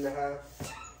 47.5.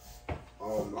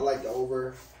 I like the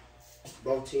over.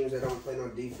 Both teams that don't play no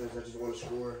defense, I just want to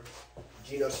score.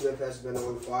 Geno Smith has been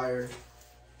on fire.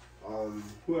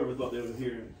 Whoever thought they would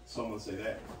hear someone say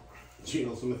that?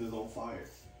 Geno Smith is on fire.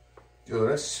 Yo,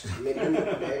 that's. Maybe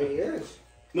he is.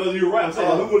 No, you're right. I'm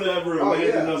saying who would have ever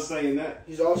imagined us saying that?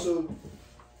 He's also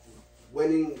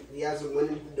winning. He has a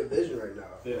winning division right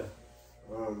now. Yeah.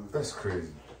 That's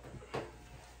crazy.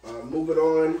 Moving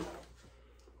on.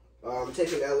 I'm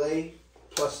taking LA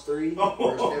plus 3.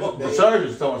 The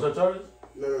Chargers. Talking about Chargers?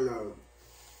 No.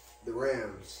 The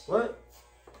Rams. What?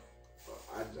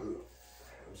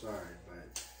 I'm sorry,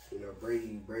 but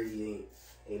Brady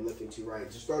ain't looking too right.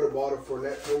 Just throw the ball to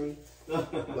Fournette for me.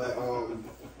 But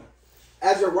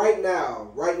as of right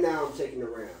now I'm taking the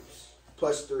Rams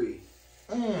plus 3.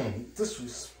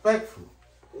 Disrespectful.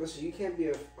 Listen, you can't be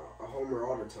a homer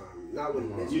all the time. Not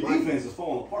when it's your money. defense is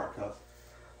falling apart, cuz.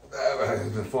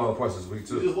 It's been falling apart this week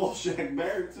too. You just lost Shaq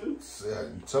Barrett too.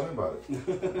 Tell me about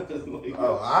it.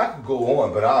 I could go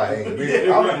on, but I ain't. I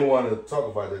don't even want to talk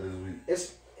about that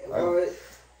this week.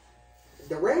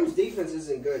 The Rams' defense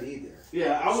isn't good either.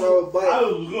 Yeah, I was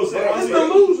gonna say.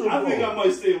 I think I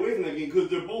might stay away from that game because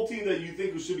they're both teams that you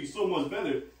think should be so much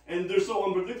better, and they're so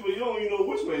unpredictable. You don't even know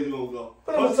which way they're gonna go.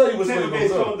 But I'm gonna tell you which way they're gonna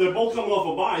go. They're both coming off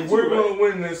a bye. We're gonna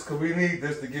win this because we need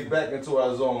this to get back into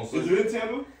our zone. So is it in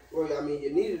Tampa? Well, I mean,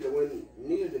 you needed to win. You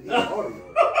needed to beat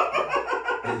Baltimore.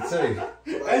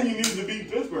 And you needed to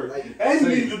beat Pittsburgh. And you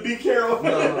needed to beat Carolina.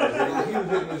 No, he was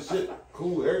hitting this shit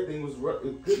cool. Everything was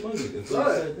good money.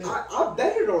 I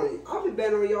betted on it. I've been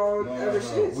betting on y'all ever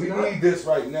since. We need this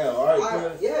right now. All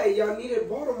right, yeah, y'all needed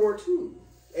Baltimore too.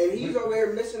 And he's over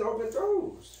there missing open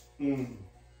throws.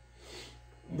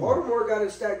 Baltimore got a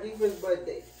stacked defense, but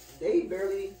they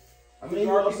barely. I mean,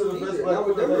 you're also the best black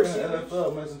quarterback in the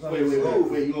NFL, man.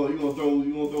 Wait, you gonna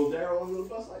throw Darryl under the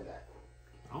bus like that?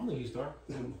 I don't think he started.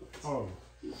 Oh.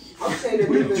 I'm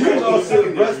saying You're also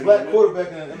the best black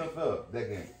quarterback in the NFL that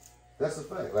game. That's a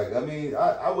fact. Like, I mean,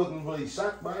 I wasn't really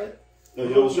shocked by it.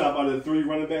 You was shocked by the 3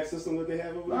 running back system that they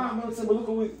have over there? Nah, I'm saying, but look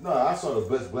at I saw the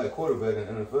best black quarterback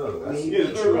in the NFL. I mean,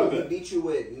 he beat you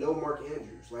with no Mark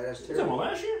Andrews. Like, that's terrible.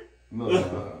 Last year? No.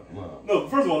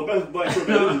 First of all, the best black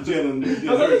quarterback is Jalen.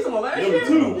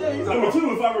 Number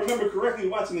two, if I remember correctly,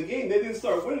 watching the game, they didn't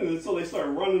start winning until they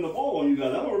started running the ball on you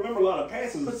guys. I don't remember a lot of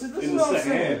passes in the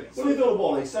second half. When they throw the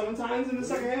ball like 7 times in the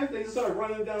second half, they just started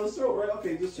running down the throat, right?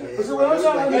 Okay, just check. So what I'm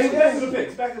trying to back to the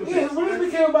picks. Yeah, when it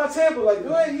became about Tampa, like,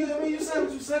 go ahead, you said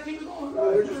what you said, keep it going.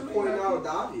 We're just pointing out the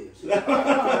obvious.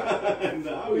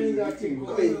 I mean,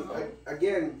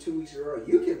 again, 2 weeks in a row,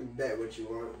 you can bet what you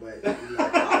want, but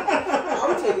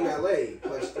I'm taking LA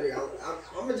 +3.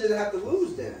 I'm gonna just have to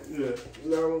lose then. Yeah. You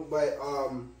know, but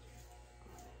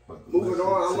moving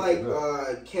on, I like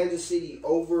Kansas City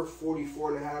over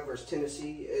 44.5 versus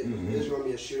Tennessee. It's gonna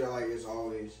be a shootout like it's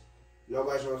always.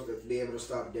 Nobody's supposed to be able to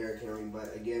stop Derrick Henry,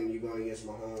 but again, you're going against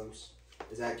Mahomes.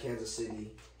 Is at Kansas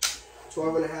City.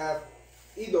 12.5.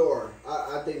 Either or.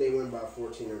 I think they win by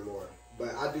 14 or more.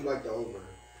 But I do like the over.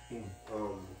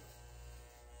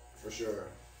 For sure.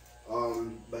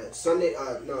 But Sunday,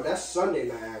 no, that's Sunday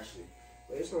night actually.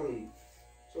 But it's only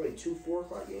 2 4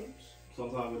 o'clock games.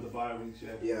 Sometime with the bye weeks,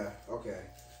 yeah. Yeah, okay.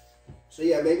 So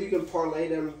yeah, maybe you can parlay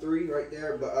them 3 right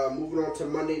there. But moving on to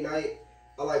Monday night,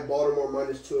 I like Baltimore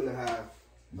 -2.5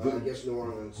 against New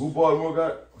Orleans. Who Baltimore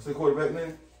got? What's their quarterback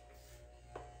name?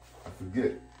 I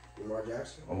forget. Lamar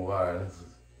Jackson. Oh, all right.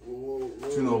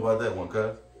 What you know about that one,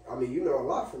 cuz? I mean, you know a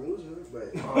lot from losing,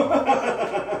 but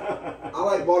I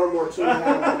like Baltimore 2.5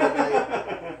 Monday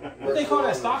night. What they call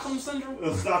that? Stockholm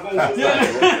syndrome? Stockholm syndrome.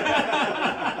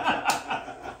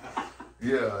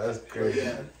 Yeah, that's crazy.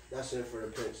 Yeah, that's it for the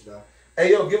picks, though.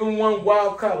 Hey, yo, give him one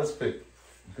wild college pick.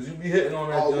 Because you be hitting on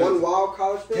that. One wild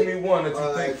college pick? Give me one that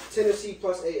you think. Tennessee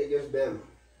 +8 against Bama.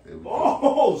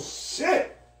 Oh,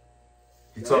 shit.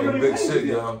 You talking big shit,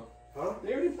 y'all. Huh?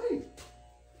 They already played.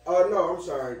 No, I'm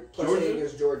sorry. +8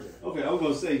 against Georgia. Okay, I was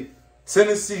going to say.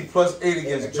 Tennessee +8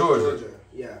 against Georgia.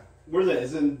 Yeah. Where's that?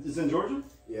 It's in Georgia?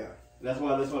 Yeah. That's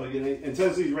why they're getting. And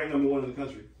Tennessee's ranked #1 in the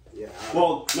country. Yeah.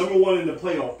 Well, #1 in the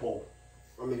playoff poll.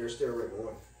 I mean, they're still ranked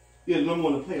 1. Yeah, #1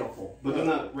 in the playoff poll, but they're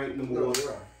not ranked #1. No, they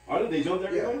are. Are they? They jumped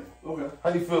everybody? Yeah. Okay. How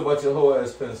do you feel about your whole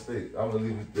ass Penn State? I'm gonna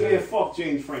leave it there. Yeah, fuck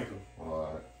James Franklin. All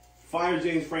right. Fire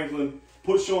James Franklin.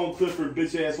 Put Sean Clifford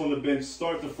bitch ass on the bench.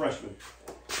 Start the freshman.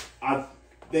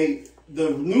 The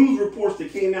news reports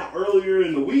that came out earlier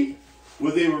in the week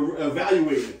was they were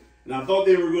evaluating it, and I thought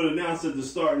they were going to announce it to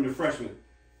start in the freshman.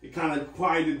 It kind of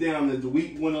quieted down as the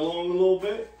week went along a little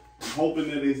bit. I'm hoping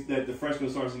that the freshman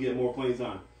starts to get more playing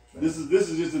time. This is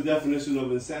just the definition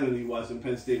of insanity watching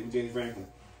Penn State with James Franklin.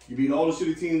 You beat all the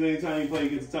shitty teams anytime you play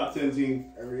against the top 10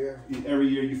 team. Every year. Every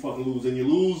year you fucking lose, and you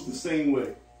lose the same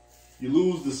way. You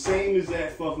lose the same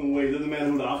exact fucking way. It doesn't matter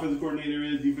who the offensive coordinator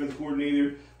is, defensive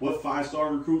coordinator, what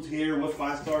 5-star recruits here, what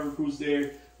 5-star recruits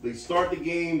there. They start the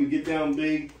game, we get down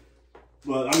big.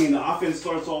 But, I mean, the offense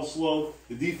starts off slow.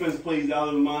 The defense plays out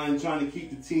of the mind, trying to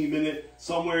keep the team in it.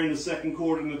 Somewhere in the second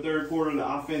quarter and the third quarter, the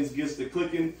offense gets to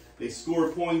clicking. They score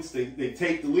points. They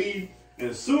take the lead. And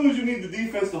as soon as you need the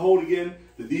defense to hold again,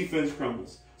 the defense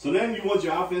crumbles. So then you want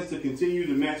your offense to continue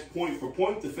to match point for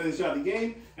point to finish out the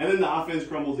game, and then the offense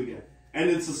crumbles again. And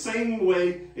it's the same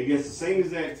way against the same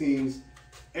exact teams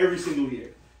every single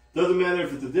year. Doesn't matter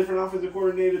if it's a different offensive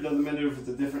coordinator. Doesn't matter if it's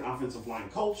a different offensive line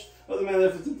coach. Doesn't matter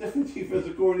if it's a different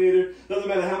defensive coordinator. Doesn't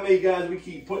matter how many guys we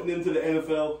keep putting into the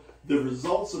NFL. The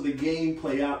results of the game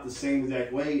play out the same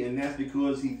exact way, and that's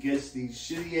because he gets these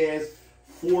shitty-ass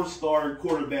 4-star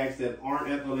quarterbacks that aren't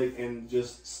athletic and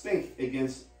just stink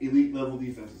against elite-level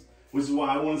defenses. Which is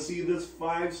why I want to see this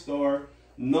 5-star,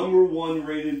 #1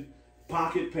 rated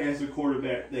pocket passer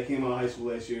quarterback that came out of high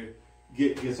school last year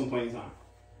get some playing time.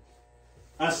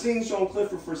 I've seen Sean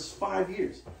Clifford for 5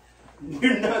 years.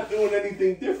 We're not doing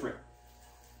anything different.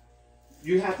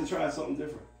 You have to try something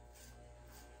different.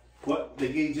 What?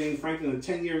 They gave James Franklin a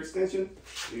 10-year extension?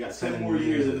 We got 10 more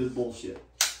years of this bullshit.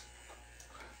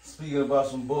 speaking about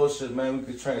some bullshit, man, we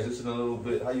could transition a little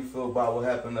bit. How you feel about what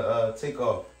happened to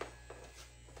Takeoff?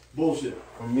 Bullshit.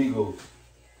 From Migos.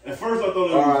 At first I thought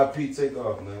it was... R.I.P.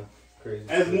 Takeoff, man. Crazy.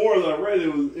 As more as I read,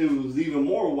 it was even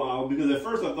more wild because at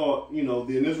first I thought, you know,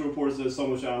 the initial report said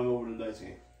someone shot him over the dice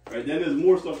game. Right? Then as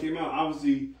more stuff came out,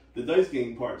 obviously the dice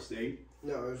game part stayed.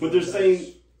 No, but they're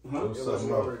saying... Huh? It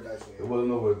wasn't over the dice game. It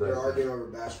wasn't over the dice game. They're arguing over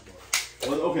basketball.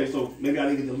 Well, okay, so maybe I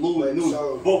didn't get the news.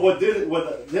 So, but what did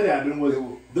happen was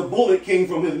the bullet came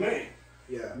from his man.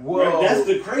 Yeah. Well, right? That's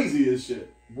the craziest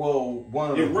shit. Well,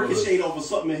 it ricocheted off of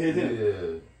something that hit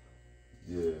him.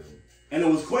 Yeah. And it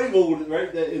was Quavo,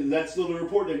 right? That's still the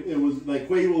report that it was like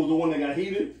Quavo was the one that got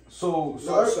heated. So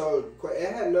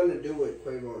it had nothing to do with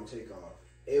Quavo and Takeoff.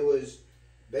 It was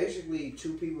basically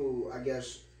two people, I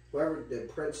guess, whoever the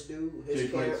Prince dude, his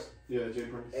camp. Prince. Yeah, Jay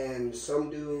Prince. And some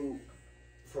dude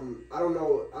from, I don't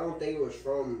know, I don't think it was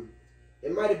from,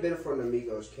 it might have been from the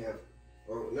Migos camp.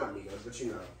 Or not Migos, but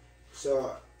you know.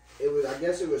 So it was, I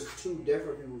guess it was two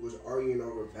different people was arguing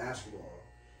over basketball.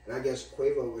 And I guess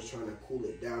Quavo was trying to cool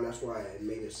it down. That's why it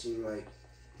made it seem like...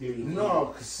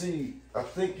 No, cause see, I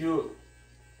think you're...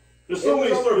 There's so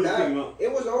many stories that came out.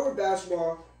 It was over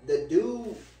basketball. The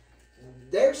dude...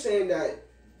 They're saying that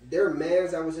their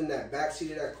mans that was in that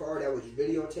backseat of that car that was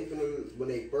videotaping them when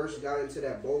they first got into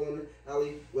that bowling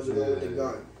alley was the one with the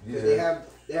gun. Because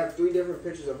they have three different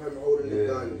pictures of him holding the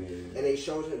gun, and they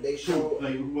show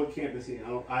like what camp is he? He's in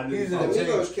the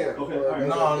Migos camp. Okay, right.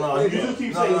 No. You just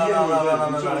keep saying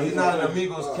no. He's not in the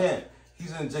Migos camp.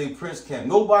 He's in Jay Prince camp.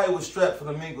 Nobody was strapped for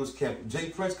the Migos camp. Jay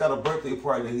Prince got a birthday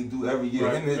party that he do every year.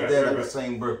 Him and his dad have the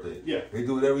same birthday. Yeah, they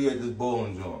do it every year at this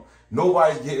bowling joint.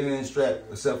 Nobody's getting in strapped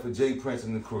except for Jay Prince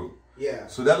and the crew. Yeah.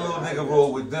 So that little nigga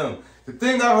rolled with them. The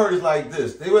thing I heard is like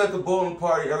this. They were at the bowling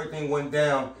party. Everything went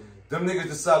down. Them niggas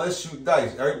decided, let's shoot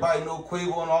dice. Everybody know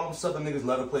Quavo and all them southern niggas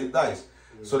let her play dice.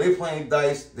 So they playing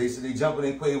dice. They said they jumping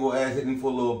in Quavo ass, hitting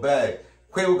for a little bag.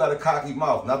 Quavo got a cocky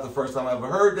mouth. Not the first time I ever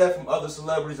heard that from other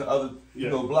celebrities and other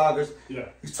bloggers. Yeah.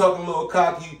 He's talking a little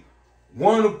cocky.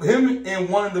 Him and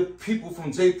one of the people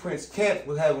from Jay Prince camp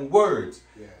was having words.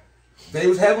 Yeah. They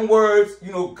was having words,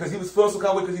 you know, because he was feeling some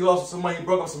kind of way because he lost some money. He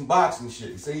broke up some boxing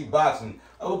shit. He said he boxing.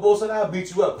 Other boy said, I'll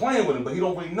beat you up playing with him, but he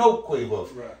don't really know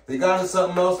Quavo. Right. They got into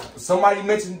something else. Somebody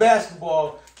mentioned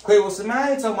basketball. Quavo said, man,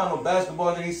 I ain't talking about no basketball.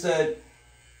 And then he said,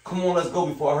 come on, let's go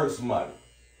before I hurt somebody.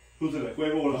 Who said that?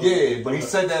 Quavo? Yeah, but he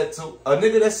said that to a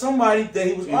nigga that's somebody that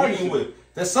he was arguing with.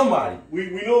 That's somebody. We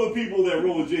know the people that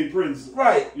roll with Jay Prince.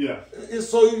 Right. Yeah. And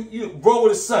so you roll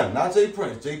with his son, not Jay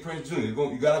Prince. Jay Prince Jr.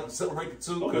 You got to separate the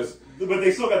two. Okay. But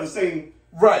they still got the same...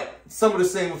 Right. Some of the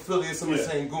same affiliates, some of the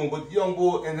same goon. But young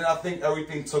boy, and then I think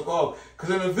everything took off.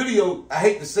 Because in the video, I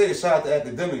hate to say it, shout out to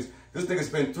Academics, this nigga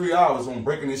spent 3 hours on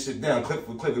breaking this shit down, clip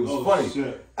for clip. It was funny.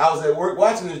 Shit. I was at work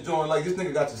watching this joint, like, this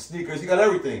nigga got your sneakers, he got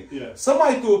everything. Yeah.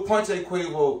 Somebody threw a punch at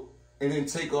Quavo, and then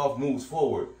Takeoff moves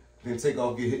forward. Then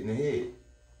Takeoff get hit in the head.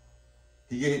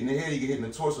 He get hit in the head, he get hit in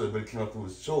the torso, but it came up through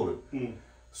his shoulder.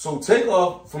 So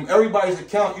Takeoff, from everybody's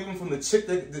account, even from the chick,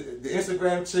 the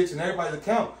Instagram chicks and everybody's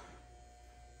account,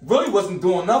 really wasn't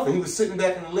doing nothing. He was sitting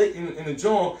back in the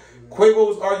joint. Quavo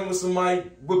was arguing with somebody.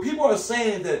 But people are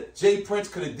saying that Jay Prince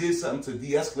could have did something to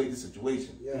de-escalate the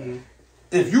situation.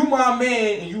 Yeah. If you my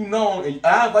man and you know, and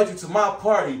I invite you to my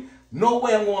party, no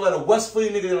way I'm gonna let a West Philly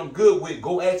nigga that I'm good with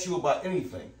go at you about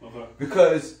anything. Okay.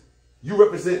 Because you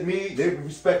represent me, they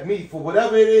respect me for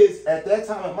whatever it is at that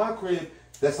time at my crib.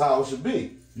 That's how it should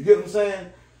be. You get what I'm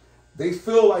saying? They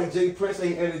feel like Jay Prince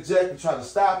ain't interject and try to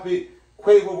stop it.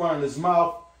 Quavo running his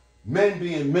mouth. Men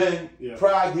being men.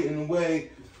 Pride getting in the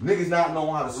way. Niggas not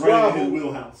knowing how to squabble. Right into his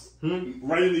wheelhouse.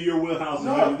 Right into your wheelhouse.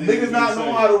 No, niggas not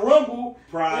knowing how to rumble.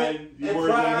 Pride.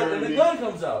 And the gun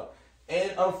comes out.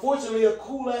 And unfortunately, a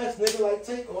cool ass nigga like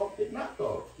Takeoff get knocked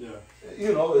off. Yeah.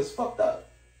 You know, it's fucked up.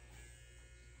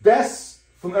 That's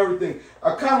from everything.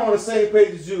 I kind of on the same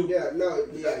page as you. Yeah, no,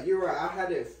 yeah, you're right. I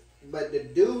had it, but the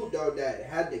dude though that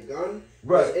had the gun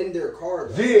was in their car.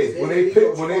 Though. Yeah, when they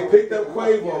picked up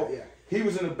Quavo, he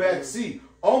was in the back seat,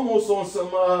 almost on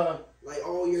some like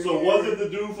all your. So was it the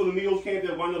dude for the Migos camp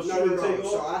that wound up shooting Takeoff?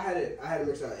 So I had it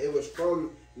mixed up. It was from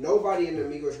nobody in the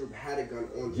Migos group had a gun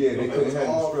on them. Yeah, they couldn't have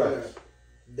the straps.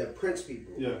 The Prince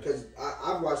people. Yeah. Because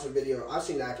I've watched the video. I've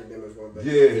seen the Academics one, but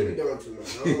he be doing too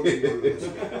much. I don't know if he doing this.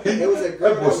 There was a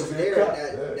girl that was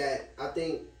there that I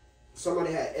think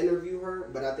somebody had interviewed her,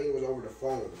 but I think it was over the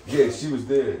phone. Yeah, she was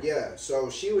there. Yeah, so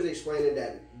she was explaining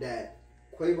that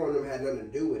Quavo and them had nothing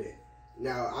to do with it.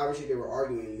 Now, obviously they were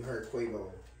arguing. You heard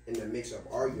Quavo in the mix-up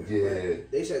arguing. Yeah. But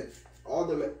they said all of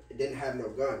them didn't have no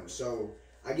guns. So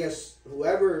I guess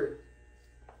whoever...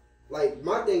 Like,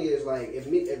 my thing is, like, if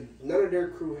none of their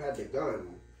crew had the gun,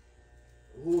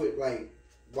 who would like?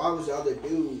 Why was the other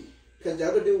dude? Because the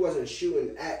other dude wasn't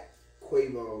shooting at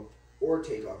Quavo or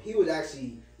Takeoff. He was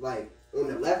actually like on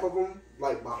the left of him,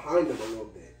 like behind him a little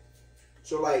bit.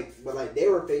 So like, but like they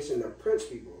were facing the Prince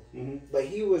people, but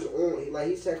he was on like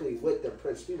he's technically with the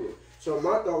Prince people. So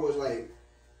my thought was like,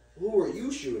 who were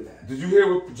you shooting at? Did you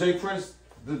hear what Jay Prince,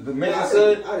 the man,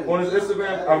 said on his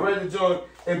Instagram? I read the joint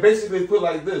and basically put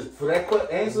like this for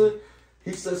that answer.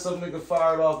 He said some nigga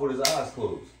fired off with his eyes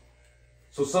closed.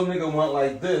 So some nigga went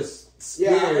like this,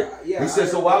 scared. He said,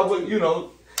 so why would you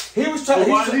know? He was trying.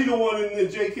 So why is he the one in the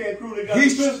J-Can crew that got the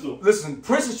pistol? Listen,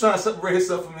 Prince is trying to separate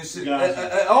himself from this shit.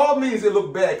 At all means, it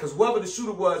look bad because whoever the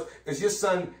shooter was is your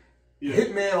son,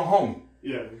 hitman or homie.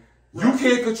 Yeah. You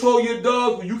can't control your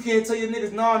dog. You can't tell your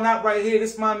niggas, no, not right here.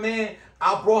 This my man.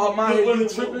 I brought her my head. You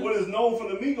tripping? What is known for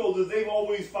the Migos is they've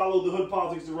always followed the hood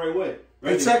politics the right way.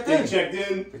 Right? They checked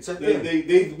in.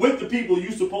 They with the people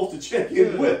you supposed to check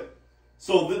in with.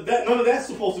 So that none of that's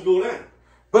supposed to go down.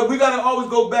 But we gotta always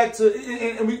go back to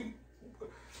and we.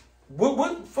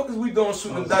 What the fuck is we doing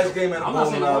shooting a dice game at a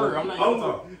bowling alley?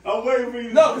 I'm waiting for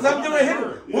you. No, because I'm getting ready to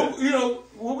hit him.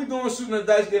 What we doing shooting a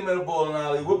dice game at a bowling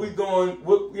alley? What we doing?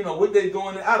 What they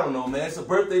doing? I don't know, man. It's a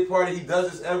birthday party. He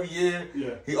does this every year.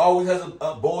 Yeah. He always has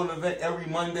a bowling event every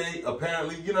Monday.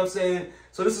 Apparently, you know what I'm saying.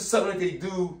 So this is something that they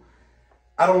do.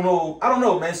 I don't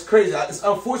know, man. It's crazy. It's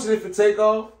unfortunate for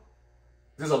Takeoff.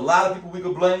 There's a lot of people we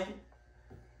could blame,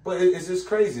 but it's just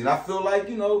crazy. And I feel like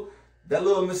that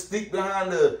little mystique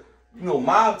behind the.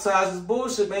 Mob ties is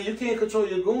bullshit, man. You can't control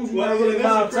your goons. You not really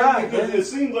mob ties, man. It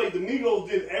seems like the Migos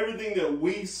did everything that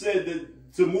we said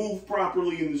to move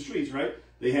properly in the streets, right?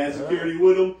 They had security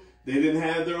with them. They didn't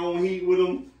have their own heat with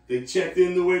them. They checked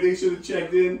in the way they should have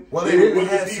checked in. Well, they didn't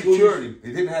have security. They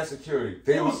didn't have security.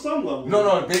 There was some level.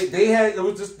 No. They had. It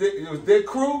was their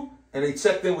crew, and they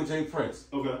checked in with Jay Prince.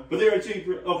 Okay, but they were Jay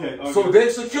Prince. Okay. So their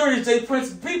security is Jay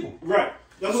Prince's people. Right.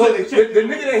 That's so the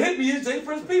nigga that hit me is Jay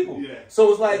Prince people. Yeah. So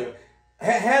it's like,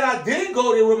 had I did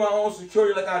go there with my own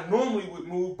security like I normally would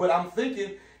move, but I'm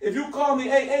thinking, if you call me,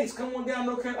 hey, Ace, come on down,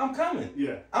 I'm coming.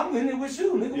 Yeah. I'm in it with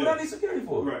you, nigga. What I need security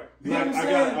for? Right. You know what I'm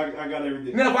saying? I got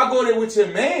everything. Now, if I go there with your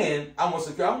man, I want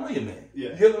security. I don't know your man. Yeah.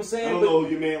 You know what I'm saying? I don't know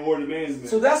your man or the man's man.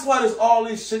 So that's why there's all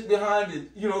this shit behind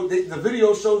it. The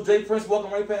video shows Jay Prince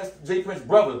walking right past Jay Prince's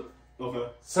brother.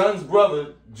 Okay. Son's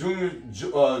brother, Junior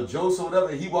Joseph, whatever.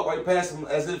 He walked right past him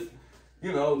as if,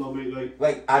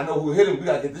 like I know who hit him. We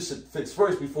gotta get this shit fixed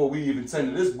first before we even tend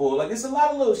to this bull. Like, it's a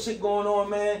lot of little shit going on,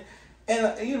 man.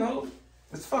 And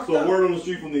it's fucked up. So word on the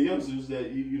street from the youngsters that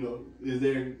is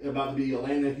there about to be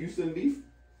Atlanta Houston beef,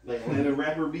 like Atlanta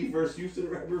rapper beef versus Houston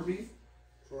rapper beef?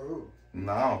 For who?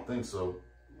 No, I don't think so.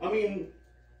 I mean,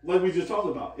 like we just talked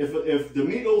about, if the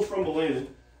Migos from Atlanta,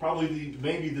 probably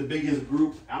maybe the biggest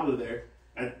group out of there,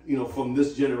 from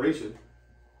this generation,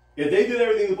 if they did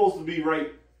everything supposed to be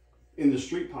right in the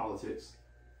street politics,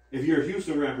 if you're a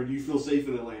Houston rapper, do you feel safe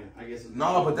in Atlanta? I guess.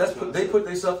 No, but they put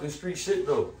themselves in street shit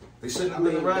though. They shouldn't have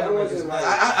been around.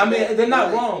 I mean, they're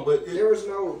not wrong, but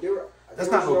that's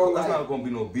not going to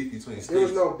be no beef between states. There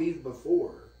was no beef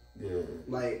before. Yeah.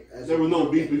 There was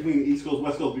no beef between the East Coast,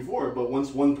 West Coast before, but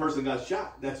once one person got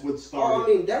shot, that's what started. I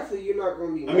mean, definitely you're not going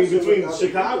to be. I mean, between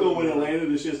Chicago and Atlanta,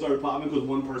 the shit started popping because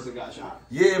one person got shot.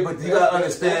 Yeah, but you got to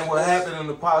understand what happened in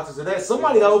the politics of that.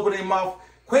 Somebody got to open their mouth.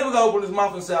 Quavo got to open his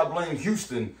mouth and say, I blame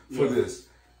Houston for this.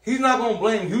 He's not going to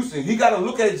blame Houston. He got to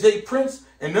look at Jay Prince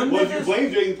and them niggas. Well, if you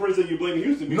blame Jay Prince, then you blame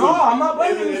Houston. No, I'm not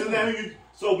blaming Houston.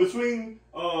 So between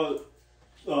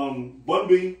Bun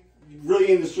B,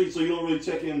 really in the street, so you don't really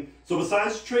check in. So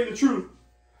besides Trey the Truth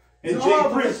and Jay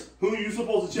Prince, who are you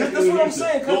supposed to check in? That's what I'm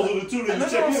saying. Those are the two that you check in.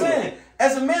 That's what I'm saying.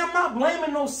 As a man, I'm not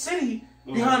blaming no city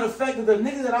behind the fact that the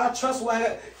niggas that I trust,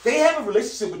 they have a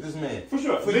relationship with this man. For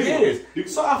sure. For years.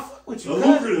 So I fuck with you.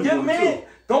 Your man,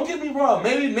 don't get me wrong.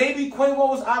 Maybe Quavo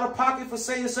was out of pocket for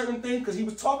saying certain things because he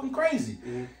was talking crazy.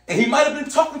 And he might have been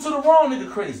talking to the wrong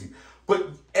nigga crazy. But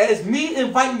as me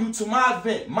inviting you to my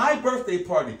event, my birthday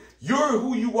party, you're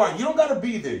who you are. You don't got to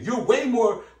be there. You're way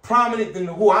more prominent than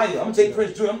who I am. I'm Jay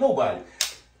Prince Jr. I'm nobody.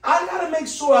 I got to make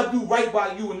sure I do right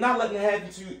by you and not letting it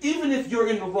happen to you, even if you're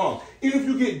in the wrong. Even if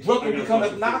you get drunk and become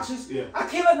obnoxious, I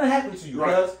can't let that happen to you.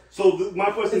 Right. So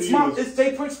my question to you is... It's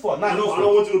Jay Prince's fault, not I don't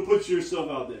want you to put yourself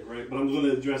out there, right? But I'm going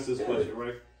to address this question,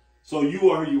 right? So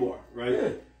you are who you are, right? Yeah.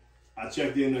 I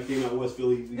checked in. I came out West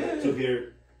Philly. We took care of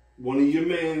one of your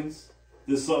mans.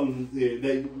 There's something there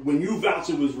that when you vouch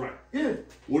it was right. Yeah.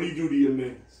 What do you do to your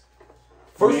mans?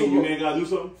 Your man gotta do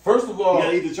something? First of all, you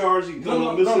gotta eat the charge. You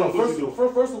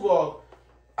First of all,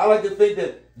 I like to think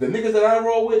that the niggas that I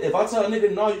roll with, if I tell a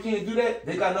nigga no, you can't do that,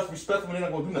 they got enough respect for me. They're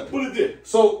not gonna do nothing. But it did.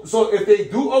 So if they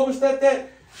do overstep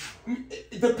that,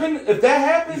 Depending if that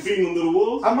happens, you feeding them to the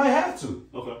wolves? I might have to.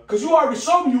 Okay. Because you already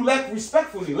showed me you lack respect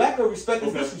for me. Lack of respect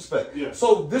is disrespect. Yeah.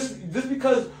 So this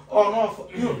because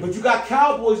but you got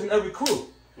cowboys in every crew.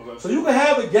 Okay. So you can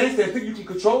have a gangster and think you can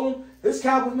control him. This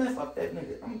cowboy, man, fuck that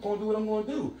nigga. I'm gonna do what I'm gonna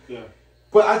do. Yeah.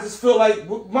 But I just feel like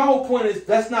my whole point is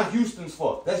that's not Houston's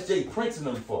fault. That's Jay Prince and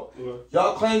them fault. Okay.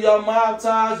 Y'all claim y'all mob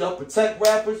ties, y'all protect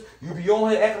rappers. You be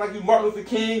on here acting like you Martin Luther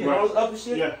King and all this other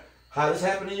shit. Yeah. How this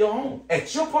happen in your home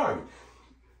at your party?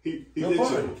 He Your did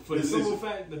party. so. For the simple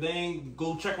fact that they ain't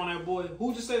go check on that boy,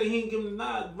 who just said that he ain't give him the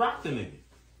nod? Rock the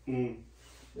nigga.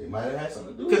 They might have had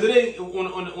something to do Because with it ain't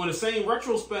on the same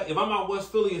retrospect. If I'm out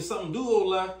West Philly and something do go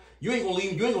left, you ain't gonna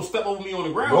leave. You ain't gonna step over me on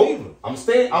the ground either. I'm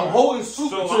staying. I'm holding super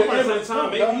So to I'm the like, end of the time,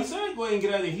 time. maybe he said go ahead and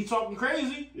get out of there. He talking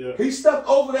crazy. Yeah. He stepped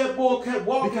over that boy and kept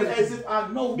walking Because- as if I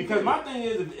know. Because my thing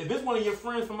is, if it's one of your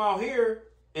friends from out here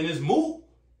and it's Mook,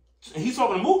 he's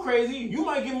talking to Mook crazy, you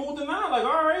might get Mook denied. Like,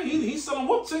 all right, he's selling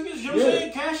whoop tickets. You know what I'm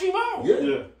saying? Cash him out. Yeah.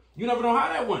 Yeah. You never know how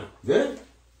that went. Yeah.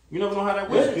 You never know how that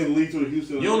went. It can lead to a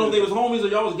Houston. You don't know if they was homies or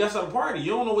y'all was guests at a party.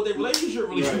 You don't know what their relationship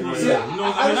really Right, was. right. Yeah, You know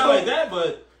what I I mean? just Not don't- like that,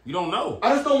 but you don't know. I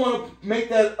just don't want to make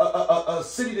that a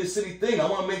city to city thing. I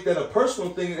want to make that a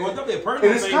personal thing. Well, it's definitely a personal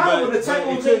and it's thing, kind of but an attack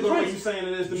on it Jay could go the way you Prince. saying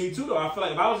it is to me too. Though I feel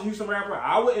like if I was a Houston rapper,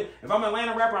 I wouldn't. If I'm an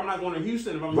Atlanta rapper, I'm not going to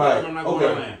Houston. If I'm a Right. rapper, I'm not going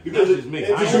to Atlanta. Because That's just me.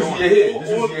 it- I ain't just going. use your head.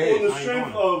 Just on, use your head. on the I ain't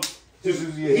strength going. of Just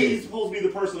use your head. he's supposed to be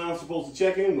the person I'm supposed to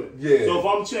check in with. Yeah. So if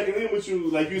I'm checking in with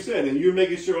you, like you said, and you're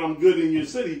making sure I'm good in your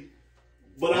city,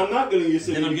 but I'm not good in your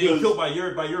city Then I'm getting because killed by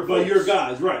your by folks. your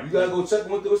guys, right? You gotta go check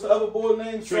what's the other boy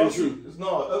name? Trey Saucy. True.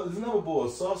 There's another boy.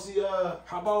 Saucy.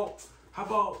 How about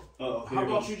Oh, how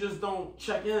about you just don't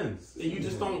check in and you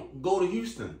just don't go to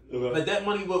Houston? Okay. Like that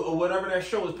money or whatever that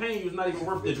show is paying you is not even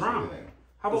worth the drama.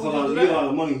 How That's about a we lot, just you do get a lot that?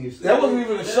 of money in Houston. That wasn't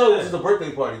even a show. It was just a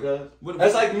birthday party, guys.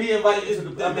 That's like me inviting you to the.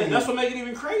 That's what make it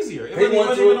even crazier. It They wasn't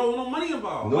want even to- no money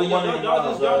involved. No Like, money y'all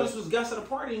involved, y'all guys. just was guests at a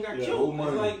party and got Yeah, killed. no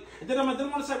It's money. like, and then I'm on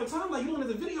the type of time like you look at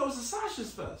the video, it's a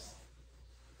Sasha's fest.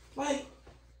 Like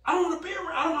I don't want to be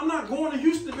around. I'm not going to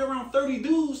Houston to be around 30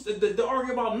 dudes to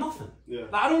argue about nothing. Yeah.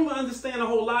 Like, I don't even understand the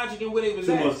whole logic and where they was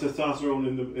Too at. much testosterone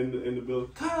in the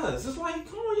building. Cause it's like,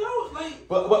 come on, yo, like.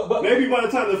 But Maybe by the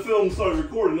time the film started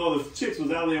recording, all the chicks was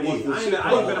out there once the I shit.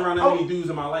 ain't been around that many dudes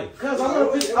in my life. Cause I I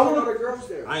want want the to. girls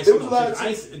there. I ain't It seen was no a lot chicks. of I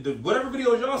ain't see, whatever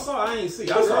videos y'all saw, I ain't see.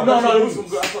 I saw No, there was dudes.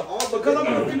 some. Because I'm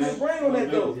gonna pick your brain on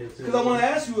that though. Because I want to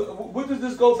ask you, what does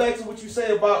this go back to? What you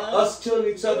say about us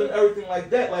killing each other and everything like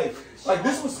that? Like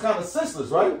this was kind of senseless,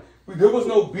 right? There was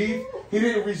no beef. He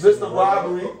didn't resist the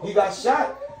robbery. He got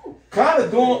shot. Kind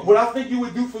of doing what I think you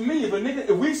would do for me. If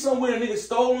we somewhere and a nigga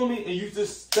stole on me and you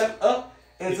just stepped up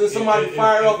and then somebody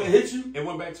fired up and hit you. It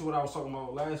went back to what I was talking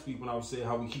about last week when I was saying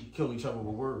how we keep killing each other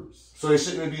with words. So it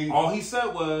shouldn't be. All he said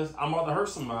was, I'm about to hurt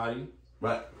somebody.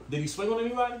 Right. Did he swing on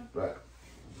anybody? Right.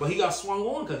 But he got swung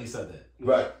on because he said that.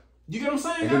 Right. You get what I'm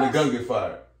saying, And then the guys? gun get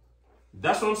fired.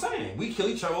 That's what I'm saying. We kill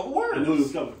each other over words. I knew it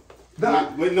was coming.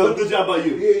 Nah, Wait, no, good job by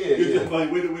you. Yeah, Good yeah. job by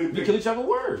you. Way to We pick. kill each other with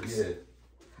words. Yeah.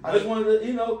 I just wanted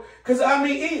to, because I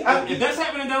mean, If that's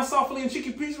happening down South Philly and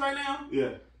Chicken Peace right now, Yeah.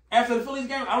 after the Phillies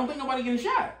game, I don't think nobody getting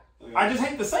shot. I just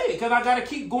hate to say it because I got to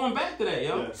keep going back to that,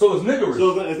 yo. Yeah. so it's niggerish.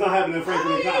 So it's not happening in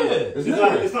Franklin Oh, County. yeah. It's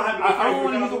not happening in I don't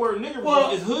want to use Franklin the County. word nigger, Well-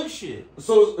 but it's hood shit.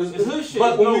 So It's hood shit.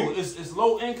 But when we, It's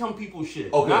low income people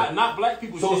shit. Okay. Not black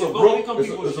people So shit. it's a It's low broke- income it's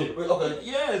a- people it's a- shit. okay.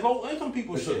 Yeah, it's low income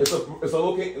people it's shit.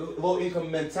 a low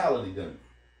income mentality then.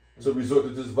 To resort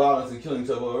to just violence and killing each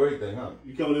other or everything, huh?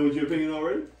 You coming in with your opinion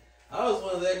already? I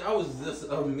was just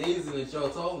amazing that y'all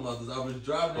talking about this. I was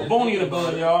driving there. Boney in the thinking about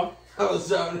bud, it. y'all. I was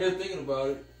driving there thinking about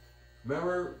it.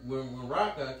 Remember when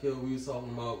Rock got killed, we was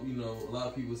talking about, a lot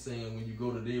of people saying when you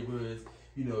go to neighborhoods,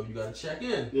 you gotta check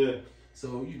in. Yeah.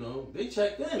 So, they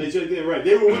checked in. They checked in, right.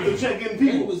 They were with the check-in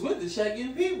They people. was with the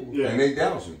check-in people. Yeah. And they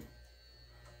doubted you.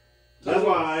 That's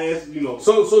why I asked,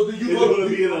 So do is you it going go?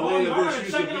 to be in I Atlanta versus already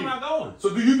Houston? checking, I'm not going.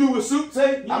 So do you do what Soup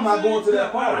say? I'm not going to that I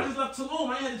party. just left Tulum.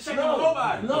 I ain't had to check in with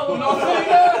nobody. No, you know what I'm saying,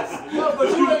 guys? No, but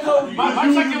you ain't know. My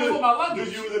check-in was with my luggage.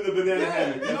 Because you was in the banana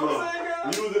hammock. You That's know what right. I'm saying,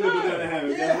 guys? You was in the banana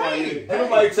hammock. That's why you Ain't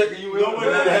nobody checking you in. No way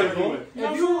Banana that hammock, happened.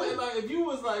 If you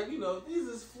was like, these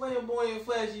is flamboyant,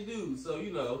 flashy dudes, so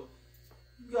you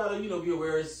gotta, be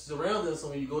aware of surroundings. So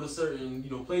when you go to certain,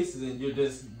 places and you're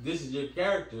this is your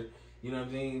character, you know what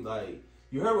I mean? Like,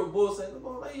 you heard what Bull said,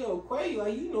 like, yo, Quay,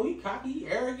 like, he cocky, he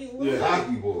arrogant, Yeah.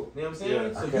 Cocky boy. You know what I'm saying?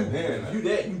 Yeah, so I kept hearing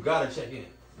that. you gotta check in. You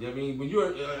know what I mean? When you're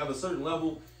at a certain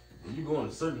level and you going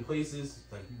to certain places,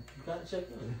 like, you gotta check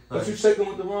in. But you checking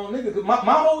with the wrong nigga. 'Cause my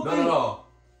whole thing. No.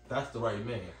 that's the right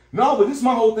man. No, but this is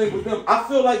my whole thing with them. I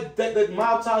feel like that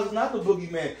Mob Ties is not the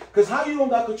boogeyman. Because how you don't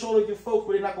got control of your folks,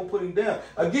 but they're not going to put him down?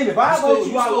 Again, if I vote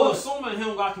you, I still assuming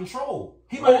him got control.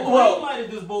 He might have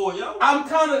green-lighted this boy, yo. I'm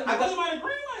kind of... He might have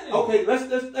green-lighted. Okay,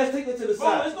 let's take it to the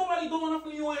side. There's nobody doing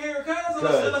nothing for you in here, cuz.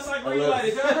 Unless I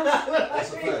green-lighted, cuz.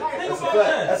 That's a fact. Think about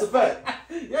that. That's a fact.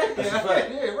 That's a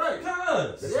fact. Yeah, right.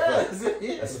 Cuz.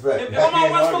 That's a fact. If I'm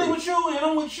out West Philly with you and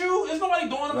I'm with you, there's nobody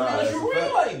doing nothing unless you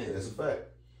green-lighting it. That's a fact.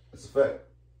 That's a fact.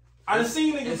 I done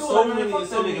seen niggas do so that, man. many- Fuck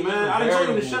so that many nigga, man. I done told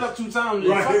him to shut up 2 times.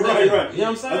 Right. You know what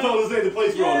I'm saying? I told this ain't the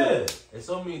place for all that. There's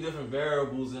so many different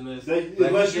variables in this.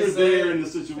 Unless you're there in the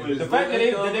situation. The fact that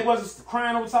they wasn't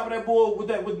crying over top of that boy with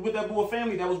that boy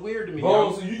family, that was weird to me.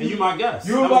 Bro, So you my guess.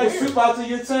 You everybody slip out to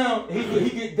your town, he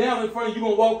get down in front of you,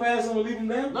 gonna walk past him and leave him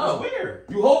down? No, it's weird.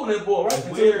 You hoping that boy, right? It's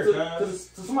weird, to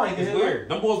somebody get It's hit. weird.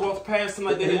 Them boys walked past him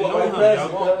like they didn't walked know right him,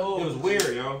 past yo. him, It was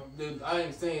weird, yo. Dude, I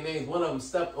ain't saying names. One of them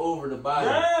stepped over the body.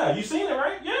 Yeah, you seen it,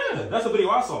 right? Yeah, that's the video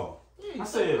I saw. I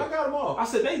said, I got him off. I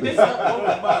said they Stepped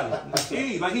over the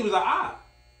body. like he was an op.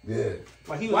 Yeah.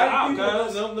 Like he was Why an op, people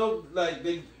guys. no, like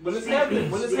they when this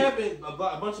happened, a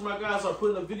bunch of my guys are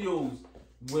putting up videos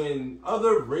when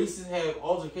other races have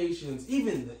altercations,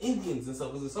 even the Indians and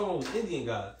stuff, because some of them Indian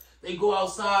guys. They go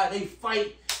outside, they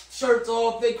fight, shirts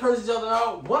off, they curse each other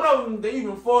out. One of them, they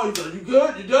even fought. He said, "You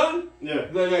good? You done?" Yeah.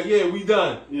 They're like, "Yeah, we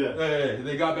done." Yeah.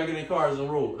 They got back in their cars and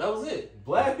rolled. That was it.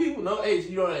 Black people, no age,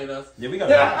 you know that ain't us. Yeah, we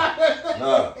gotta die.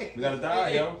 Nah. We gotta die,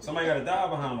 yo. Somebody gotta die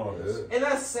behind all this. And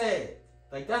that's sad.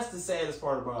 Like, that's the saddest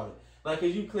part about it. Like,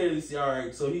 cause you clearly see, all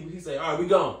right, so he say, all right, we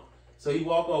gone. So he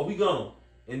walk off, we gone.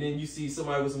 And then you see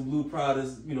somebody with some blue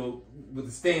Pradas, you know, with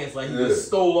the stance, like he just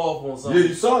stole off on something. Yeah,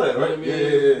 you saw that, right? You know what I mean?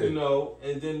 Yeah. You know,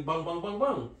 and then bang, bang, bang,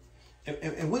 bang.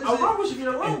 And what is A it? rumble should be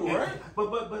a rumble, right?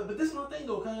 But this is my thing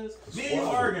though, cuz me and you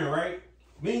arguing, right?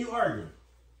 Me and you arguing.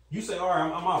 You say, all right,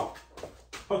 I'm out.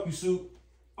 Fuck you, Soup.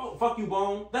 Oh, fuck you,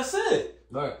 Bone. That's it.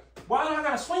 Right. Why do I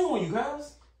gotta swing on you,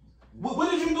 guys?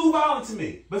 What did you do violent to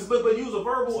me? But use a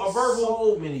verbal.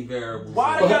 So many variables.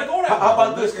 Why they gotta go that How far?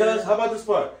 about this, cuz? How about this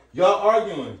part? Y'all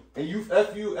arguing, and you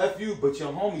F you, but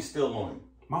your homie's still on you.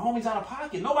 My homie's out of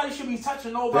pocket. Nobody should be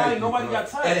touching nobody. Nobody got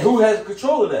touched. And who has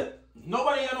control of that?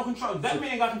 Nobody got no control. That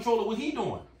man got control of what he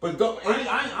doing. But don't.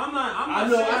 I'm not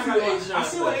saying I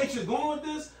see what H is going with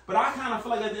this, but I kind of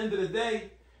feel like at the end of the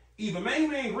day, either main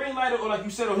man green lighter or like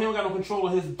you said, or he don't got no control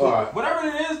of his. Right. Whatever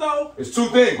it is though, It's two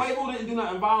things. Quavo didn't do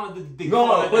nothing violent.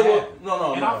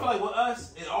 No. And I feel like with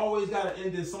us, it always got to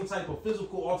end in some type of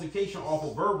physical altercation off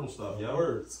of verbal stuff, yo.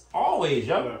 Words. Always,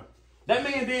 yo. Yeah. That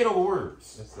man did over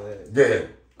words. That's sad. Yeah.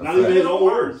 Not even his own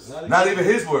words. Not even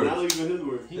his words. Not even his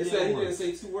words. They said he didn't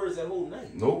say 2 words that whole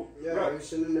night. Nope. Yeah, right. You're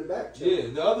sitting in the back. Yeah,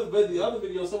 the other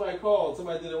video, somebody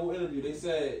did a whole interview. They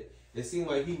said it seemed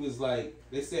like he was like,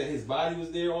 they said his body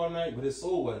was there all night, but his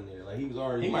soul wasn't there. Like he was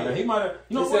already. He might have.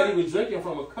 You know they what? said he was drinking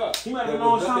from a cup. He might have been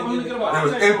on time for him to get It about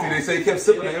was empty. They say he kept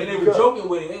sipping And it. they were joking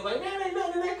with him. They was like, man, ain't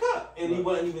nothing in that cup. And he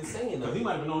wasn't even saying He nothing.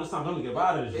 might have been on this time for him to get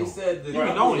out of this. They joint. said that You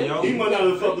be knowing, yo. He might not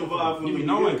have felt the vibe from You the be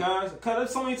knowing, beginning. guys. Cause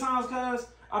there's so many times, guys,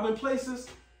 I've been places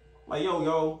like,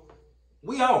 yo,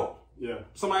 we out. Yeah.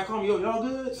 Somebody call me, yo, y'all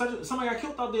good? Somebody got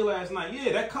killed out there last night.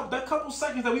 Yeah, that couple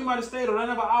seconds that we might have stayed, or that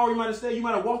another hour you might have stayed, you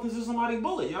might have walked into somebody's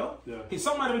bullet, yo. Yeah.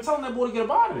 Somebody might have been telling that boy to get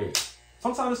up out of there.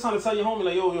 Sometimes it's time to tell your homie,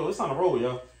 like, yo, it's time to roll,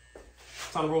 yo.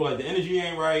 It's time to roll. Like the energy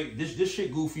ain't right. This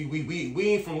shit goofy. We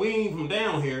ain't from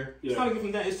down here. It's time to get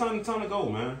from down. It's time to go,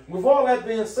 man. With all that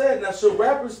being said, now should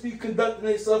rappers be conducting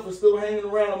themselves and still hanging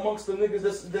around amongst the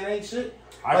niggas that ain't shit?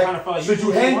 I kind of feel like should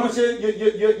you hang with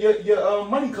your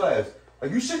money class?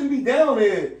 Like you shouldn't be down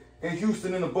there in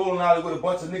Houston in the bowling alley with a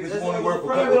bunch of niggas who only work for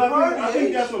But couple. I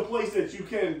think that's a place that you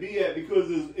can be at because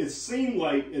it seemed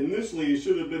like initially it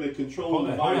should have been a controlled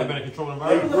environment.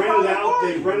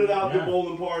 They rented out the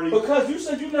bowling party. Because you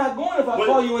said you're not going if I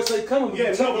call you and say come.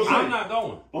 I'm not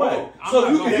going. Right.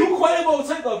 So if you Quavo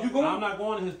Takeoff, you going? I'm not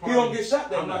going to his party. He don't get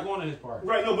shot that I'm not night. going to his party.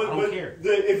 Right, no, but I don't care.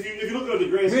 If you look at the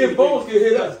grand Me scheme and Bones get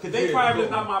hit up. Because they private is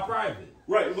not my private.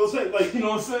 Right, well, say, like, You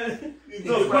know what I'm saying?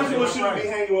 no, the question was shouldn't be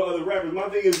hanging with other rappers. My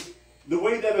thing is, the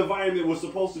way that environment was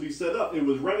supposed to be set up, it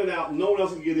was rented out, no one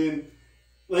else can get in.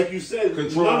 Like you said, none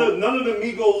of the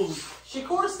Migos...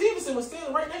 Shakur Stevenson was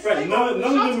standing right next to Right, him. none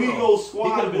of the Migos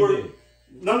squad were... dead.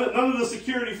 None of the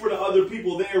security for the other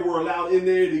people there were allowed in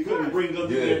there. They couldn't bring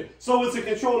guns in there. So it's a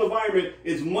controlled environment.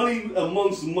 It's money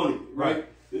amongst money, right?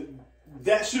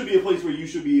 That should be a place where you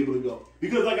should be able to go.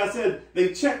 Because like I said,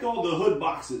 they checked all the hood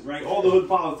boxes, right? All the hood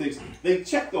politics. They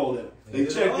checked all that. They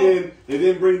checked in. They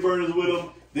didn't bring burners with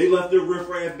them. They left their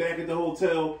riffraff back at the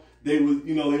hotel. They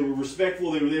were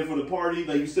respectful. They were there for the party.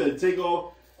 Like you said,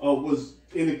 Takeoff was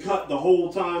in the cut the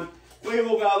whole time.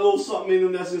 Quavo got a little something in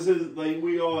him that's just his, like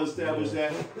we all established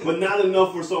that, but not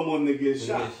enough for someone to get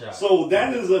shot. So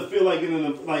that is, I feel like,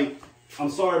 I'm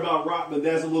sorry about Rock, but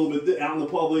that's a little bit out in the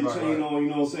public, chain on, you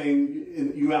know what I'm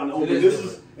saying, you out in the open. This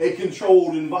is a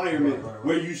controlled environment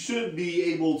where you should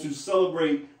be able to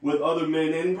celebrate with other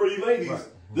men and pretty ladies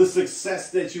the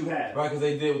success that you had. Right, because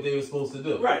they did what they were supposed to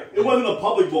do. Right. It wasn't a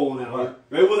public bowling alley.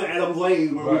 Right. It wasn't Adam's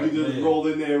Lane where we could just roll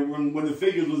in there when the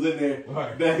figures was in there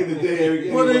back in the day.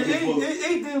 Well, they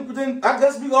did, but then I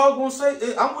guess we all gonna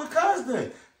say, I'm with Cuz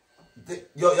then.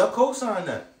 Y'all co-sign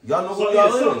that. Y'all know what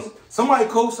y'all is. Somebody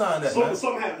co-sign that.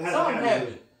 Something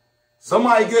happened.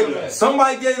 Somebody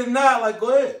gave it a nod, like,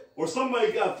 go ahead. Or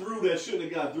somebody got through that shouldn't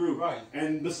have got through. Right.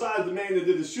 And besides the man that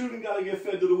did the shooting got to get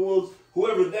fed to the wolves,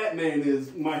 whoever that man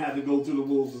is might have to go to the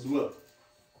wolves as well.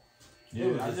 Yeah,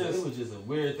 it was just a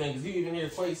weird thing. Because you even hear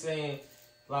Quay saying,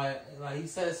 like he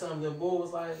said something, the boy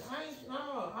was like, I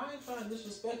ain't trying to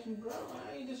disrespect you, bro.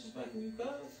 I ain't disrespecting you, cuz.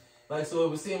 Like, so it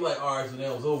would seem like, all right, so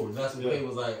that was over. And that's when Quay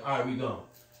was like, all right, we done.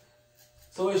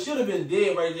 So it should have been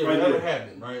dead right there, whatever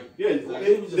happened, right? Yeah,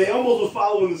 like, they almost was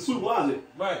following the soup logic.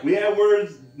 Right. We had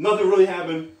words, nothing really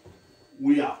happened,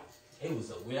 we out. It was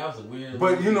a weird.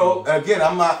 But you know, again,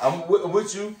 I'm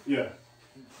with you. Yeah.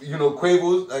 You know,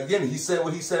 Quavo, again, he said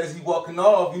what he said as he walking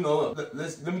off. You know,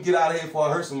 let me get out of here before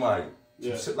I hurt somebody.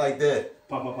 Yeah. Shit like that.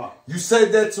 Pop. You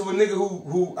said that to a nigga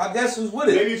who I guess was with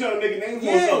it. Maybe you trying to make a name for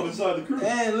yourself inside the crew.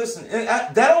 And listen,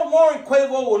 that don't warrant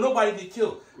Quavo or nobody get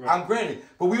killed. Right. I'm granted.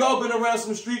 But we all been around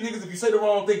some street niggas. If you say the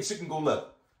wrong thing, shit can go left.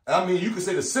 I mean, you can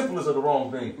say the simplest of the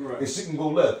wrong thing, and shit can go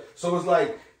left. So it's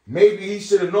like, maybe he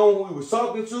should have known who he was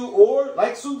talking to, or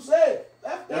like Soup said,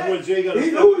 that's what Jay got to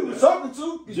he knew who he was talking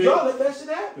to. Y'all let that shit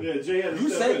happen. Yeah, Jay had to You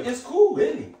say it's cool,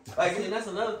 isn't he? Like, and that's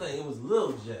another thing. It was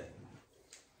Lil J.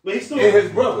 But he's still and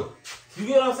his brother. You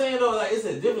get what I'm saying though? Like, it's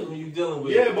a difference when you're dealing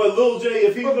with. Yeah, but Lil J,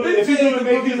 if he's gonna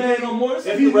make his man no more,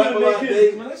 if he's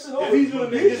gonna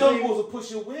make his young boys will push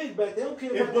your wig back. They don't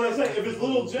care about that. If it's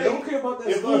Lil J, they don't care about that.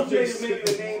 If Lil J is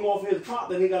making a name off his pop,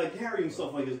 then he gotta carry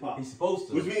himself like his pop. He's supposed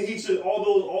to. Which means he should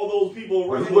all those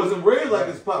people around. He wasn't raised like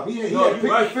his pop. He had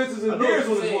picket fences and beers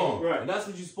on his lawn. Right, and that's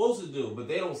what you're supposed to do. But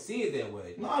they don't see it that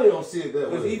way. No, they don't see it that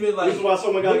way. Even like, this is why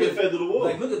someone gotta get fed to the wall.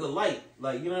 Like, look at the light.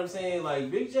 Like, you know what I'm saying? Like,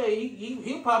 Big J,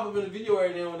 he'll pop up in the video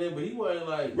right now and then, but he wasn't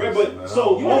like. Right, but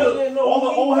so all the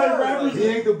old head rappers, he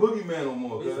ain't the boogeyman no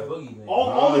more. He's a boogeyman.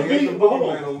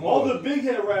 All the big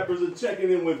head rappers are checking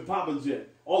in with Papa J.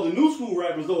 All the new school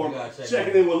rappers though are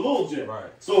checking in with Lil J. Right.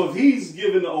 So if he's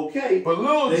giving the okay, but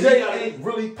Lil J ain't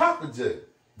really Papa J.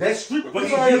 That's street. But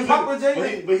he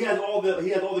has all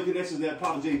the connections that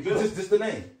Papa J built. Just the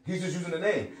name. He's just using the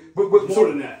name. But more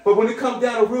than that. But when it comes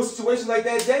down to real situations like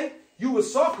that, Jay, you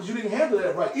was soft because you didn't handle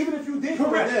that right. Even if you did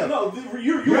correct down. No,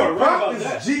 you are right about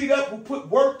that. G'd up who put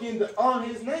work in to earn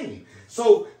his name.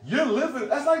 So you're living.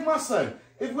 That's like my son.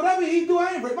 If whatever he do,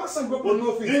 I ain't break. My son grew up in the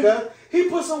Northeast, guys. He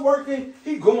put some work in.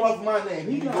 He going off my name.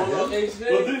 He not.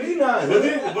 He not. I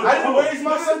didn't raise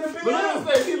my son to be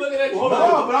him. He looking at you. No,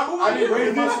 but I didn't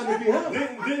raise my son to be him.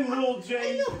 Didn't Lil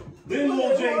J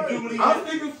do what he did? I'm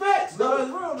thinking facts, though.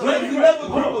 He never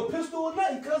grew a pistol or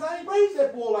nothing, cause I ain't raised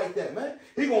that boy like that, man.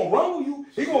 He gonna rumble you.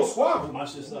 He gonna squabble. My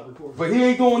shit's not recording. But he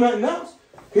ain't doing nothing else.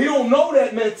 He don't know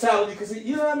that mentality because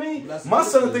you know what I mean? My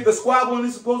son think a squabble and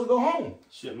he's supposed to go home.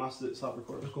 Shit, my shit stopped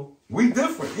recording. It's cool. We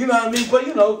different, you know what I mean? But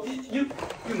you know,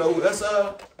 that's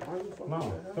No,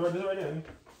 right there.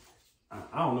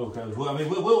 I don't know, because I mean,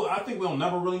 I think we'll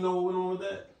never really know what went on with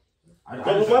that.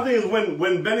 My thing is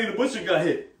when Benny the Butcher got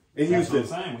hit in Houston.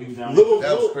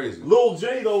 That was crazy. Lil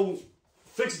J though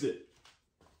fixed it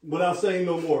without saying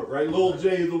no more, right? Lil J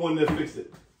is the one that fixed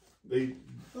it.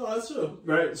 Oh, that's true.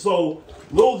 Right, so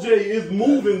Lil J is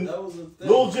moving.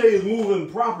 Lil J is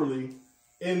moving properly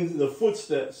in the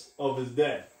footsteps of his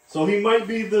dad. So he might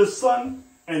be the son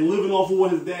and living off of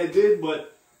what his dad did,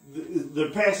 but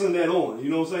they're passing that on. You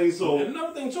know what I'm saying? So and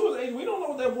another thing too is, we don't know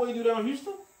what that boy do down in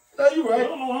Houston. No, you right. I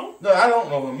don't know him. No, I don't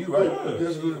know him. You right. Yeah.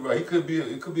 That's really right. It could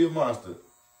be a monster.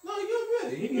 No, you're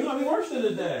right. He might be worse than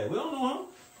his dad. We don't know him.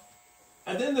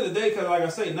 At the end of the day, because like I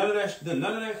say, none of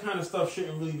that kind of stuff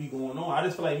shouldn't really be going on. I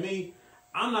just feel like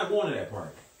I'm not going to that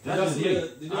party. That's just me.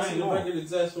 Did you see the record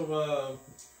execs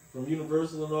from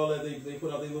Universal and all that? They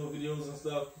put out their little videos and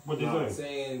stuff. What they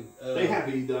saying? They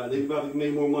happy he died. They about to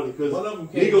make more money because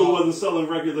Migos wasn't selling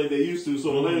records like they used to.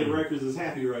 So Atlantic Records is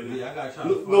happy right now. Yeah, I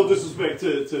got no disrespect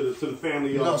to the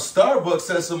family. You know, Starbucks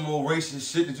said some more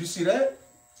racist shit. Did you see that?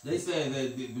 They said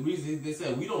that the reason they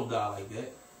said we don't die like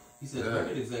that. He said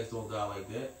record execs don't die like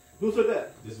that. Who said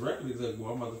that? This record exec,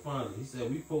 well, I'm about to find it. He said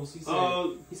we post. He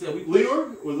said we.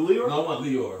 Leor? Was it Leor? No, I want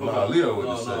Leor. No, Leor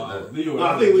wouldn't have said that. Leor. No,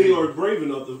 I think Leor is brave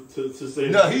enough to say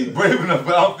that. No, he's brave enough,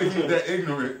 but I don't think he's that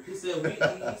ignorant. He said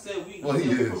we. Well,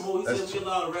 he is. Promote, he That's said we true.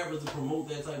 allow the rappers to promote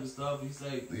that type of stuff. He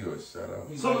said Leor, shut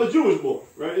up. So a Jewish boy,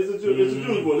 right? It's a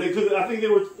Jewish boy. Because I think they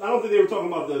were. I don't think they were talking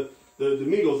about the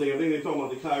Migos thing. I think they were talking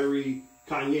about the Kyrie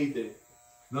Kanye thing.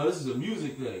 No, this is a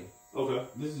music thing. Okay.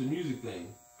 This is a music thing.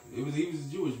 He was a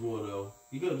Jewish boy though.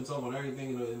 He could have been talking about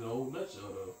everything in the whole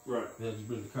nutshell though. Right. Then just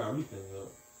bring the Kyrie thing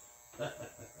up.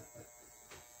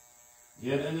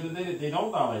 Yeah, at the end of the day, they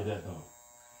don't die like that though.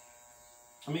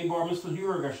 I mean, Bar Mitzvah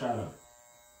Ura got shot up.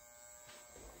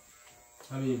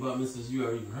 How many bar mitzvahs you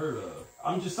ever even heard of?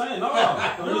 I'm just saying, no.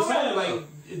 I'm just saying, like,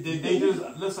 they just,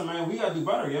 listen, man, we gotta do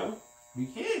better, yo. We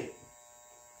can't.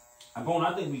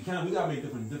 I think we can. We gotta make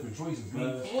different choices,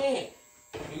 man. We can't.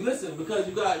 And listen, because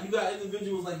you got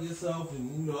individuals like yourself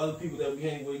and other people that we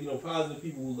hang with, positive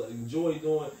people who enjoy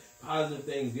doing positive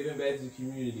things, giving back to the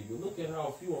community. But look at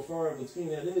how few and far between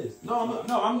that is. No,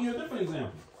 I'm giving you a different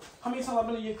example. How many times I've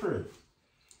been in your crib?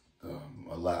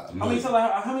 A lot. How many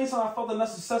times I felt the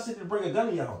necessity to bring a gun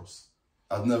in your house?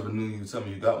 I never knew you tell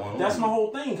me you got one. That's my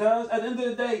whole thing, cuz. At the end of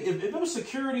the day, if there was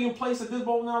security in place at this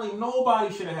bowling alley,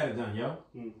 nobody should have had a gun, yo.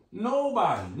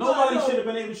 Nobody. Nobody should have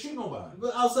been able to shoot nobody.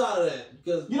 But outside of that,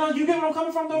 because... You get where I'm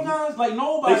coming from, though, guys? Like,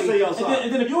 nobody. They stay outside.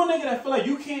 And then if you're a nigga that feel like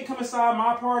you can't come inside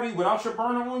my party without your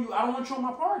burner on you, I don't want you on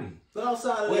my party. But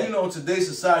outside of that... Well, in today's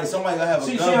society, somebody gotta have a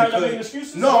gun. See how y'all making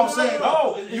excuses? No, I'm saying,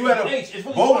 you had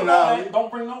a bowling alley.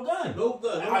 Don't bring no gun. No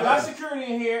gun. I got security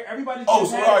in here. Everybody's Oh,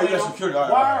 so all right, you got security.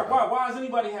 Why is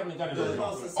anybody having a gun in there?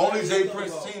 Only Jay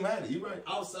Prince team had it. You right.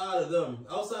 Outside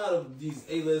of these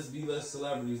A-list, B-list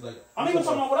celebrities, like... I'm even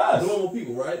talking about with us. Normal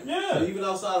people, right? Yeah. So even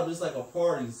outside of just like a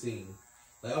party scene.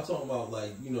 Like I'm talking about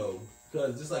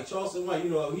because just like Charleston White,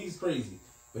 he's crazy.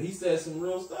 But he said some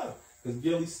real stuff. Because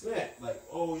Gilly snapped, like,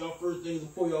 oh, y'all first thing is to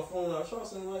pull your phone out.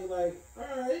 Charleston White, like,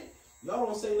 alright. Y'all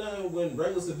don't say nothing when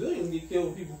regular civilians get killed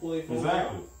when people pull their phone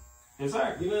out.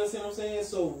 Exactly. You know what I'm saying?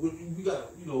 So we got,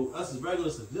 us as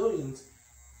regular civilians,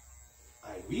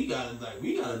 we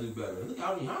gotta do better. Look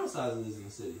how many homicides there is in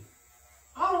the city.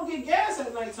 I don't get gas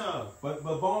at nighttime. But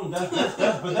Bone,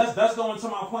 that's going to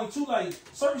my point too. Like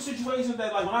certain situations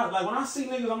that when I see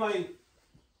niggas, I'm like,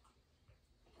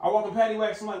 I walk in Patty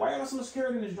Wax, I'm like, why y'all got some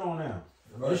security in this joint now?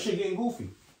 Right. This shit getting goofy.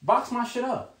 Box my shit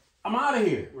up. I'm out of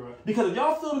here. Right. Because if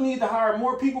y'all feel the need to hire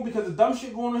more people because the dumb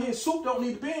shit going on here, Soup don't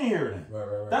need to be in here then.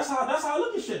 Right. That's how I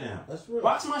look at shit now. That's real.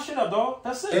 Box my shit up, dog.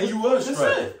 That's it. And you was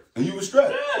strapped. And you was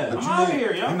strapped. Yeah, but I'm out of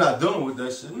here, yo. You're not dealing with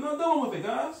that shit. I'm not dealing with it,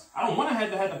 guys. I don't want to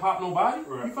have to pop nobody.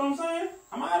 Right. You feel what I'm saying?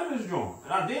 I'm out of this joint.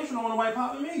 And I damn sure don't want nobody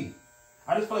popping me.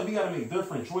 I just feel like we got to make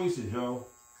different choices, yo.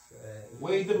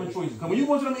 Way different choices. Because when you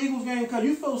went to them Eagles game, cuz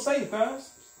you feel safe,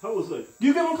 guys. How was it?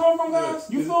 You get where I'm coming from, guys?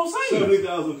 Yeah. You feel safe.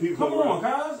 70,000 people. Come on,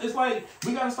 guys. It's like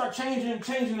we got to start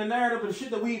changing the narrative of the shit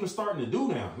that we even starting to do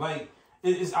now. Like,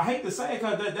 I hate to say it,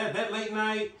 because that late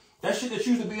night, that shit that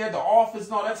used to be at the office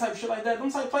and all that type of shit like that,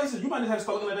 them type of places, you might just have to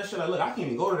start looking at that shit like, look, I can't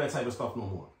even go to that type of stuff no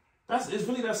more. It's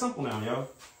really that simple now, yo.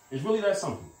 It's really that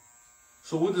simple.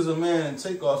 So what does a man in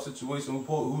Takeoff situation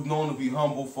who's known to be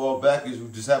humble fall back is who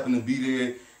just happened to be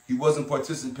there? He wasn't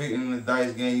participating in the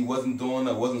dice game. He wasn't doing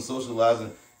that. Wasn't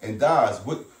socializing. And dies.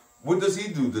 What does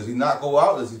he do? Does he not go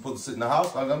out? Is he supposed to sit in the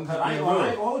house? I ain't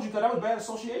gonna hold you because that was bad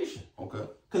association. Okay.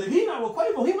 Because if he not with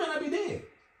Quavo, he might not be dead.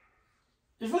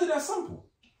 It's really that simple.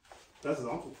 That's his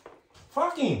uncle.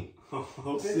 Fuck him.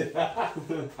 Okay.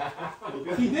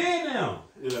 He dead now.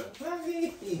 Yeah.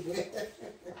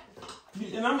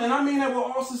 And I mean that with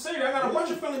all sincerity. I got a bunch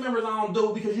of family members I don't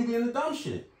do because you be in the dumb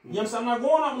shit. You know what I'm saying? I'm not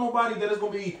going out with nobody that is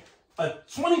gonna be a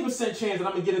 20% chance that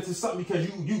I'm gonna get into something because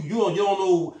you don't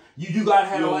know you gotta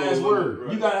have the last word.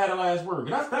 Right. You gotta have the last word.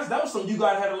 That was some you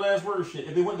gotta have the last word shit.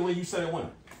 If it went the way you said it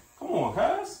went. Come on,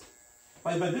 cuz.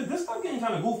 Like, but this stuff getting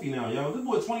kind of goofy now, yo. This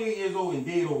boy 28 years old and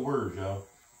dead over words, yo.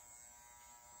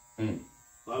 A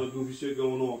lot of goofy shit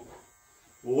going on.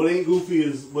 Well, what ain't goofy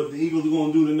is what the Eagles are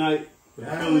gonna do tonight. What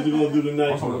the Phillies are gonna do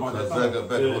tonight.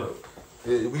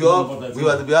 We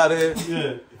have to be out of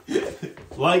here. Yeah.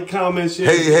 Like, comment, share.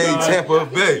 Hey, Tampa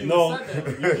Bay. No, you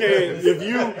can't. If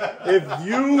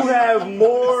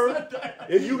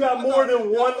you got more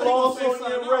than one loss on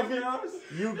your record,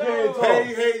 you can't talk.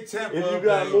 Hey, Tampa Bay. If you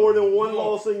got more than one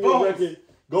loss on your record,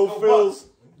 go Phils,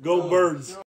 go Birds.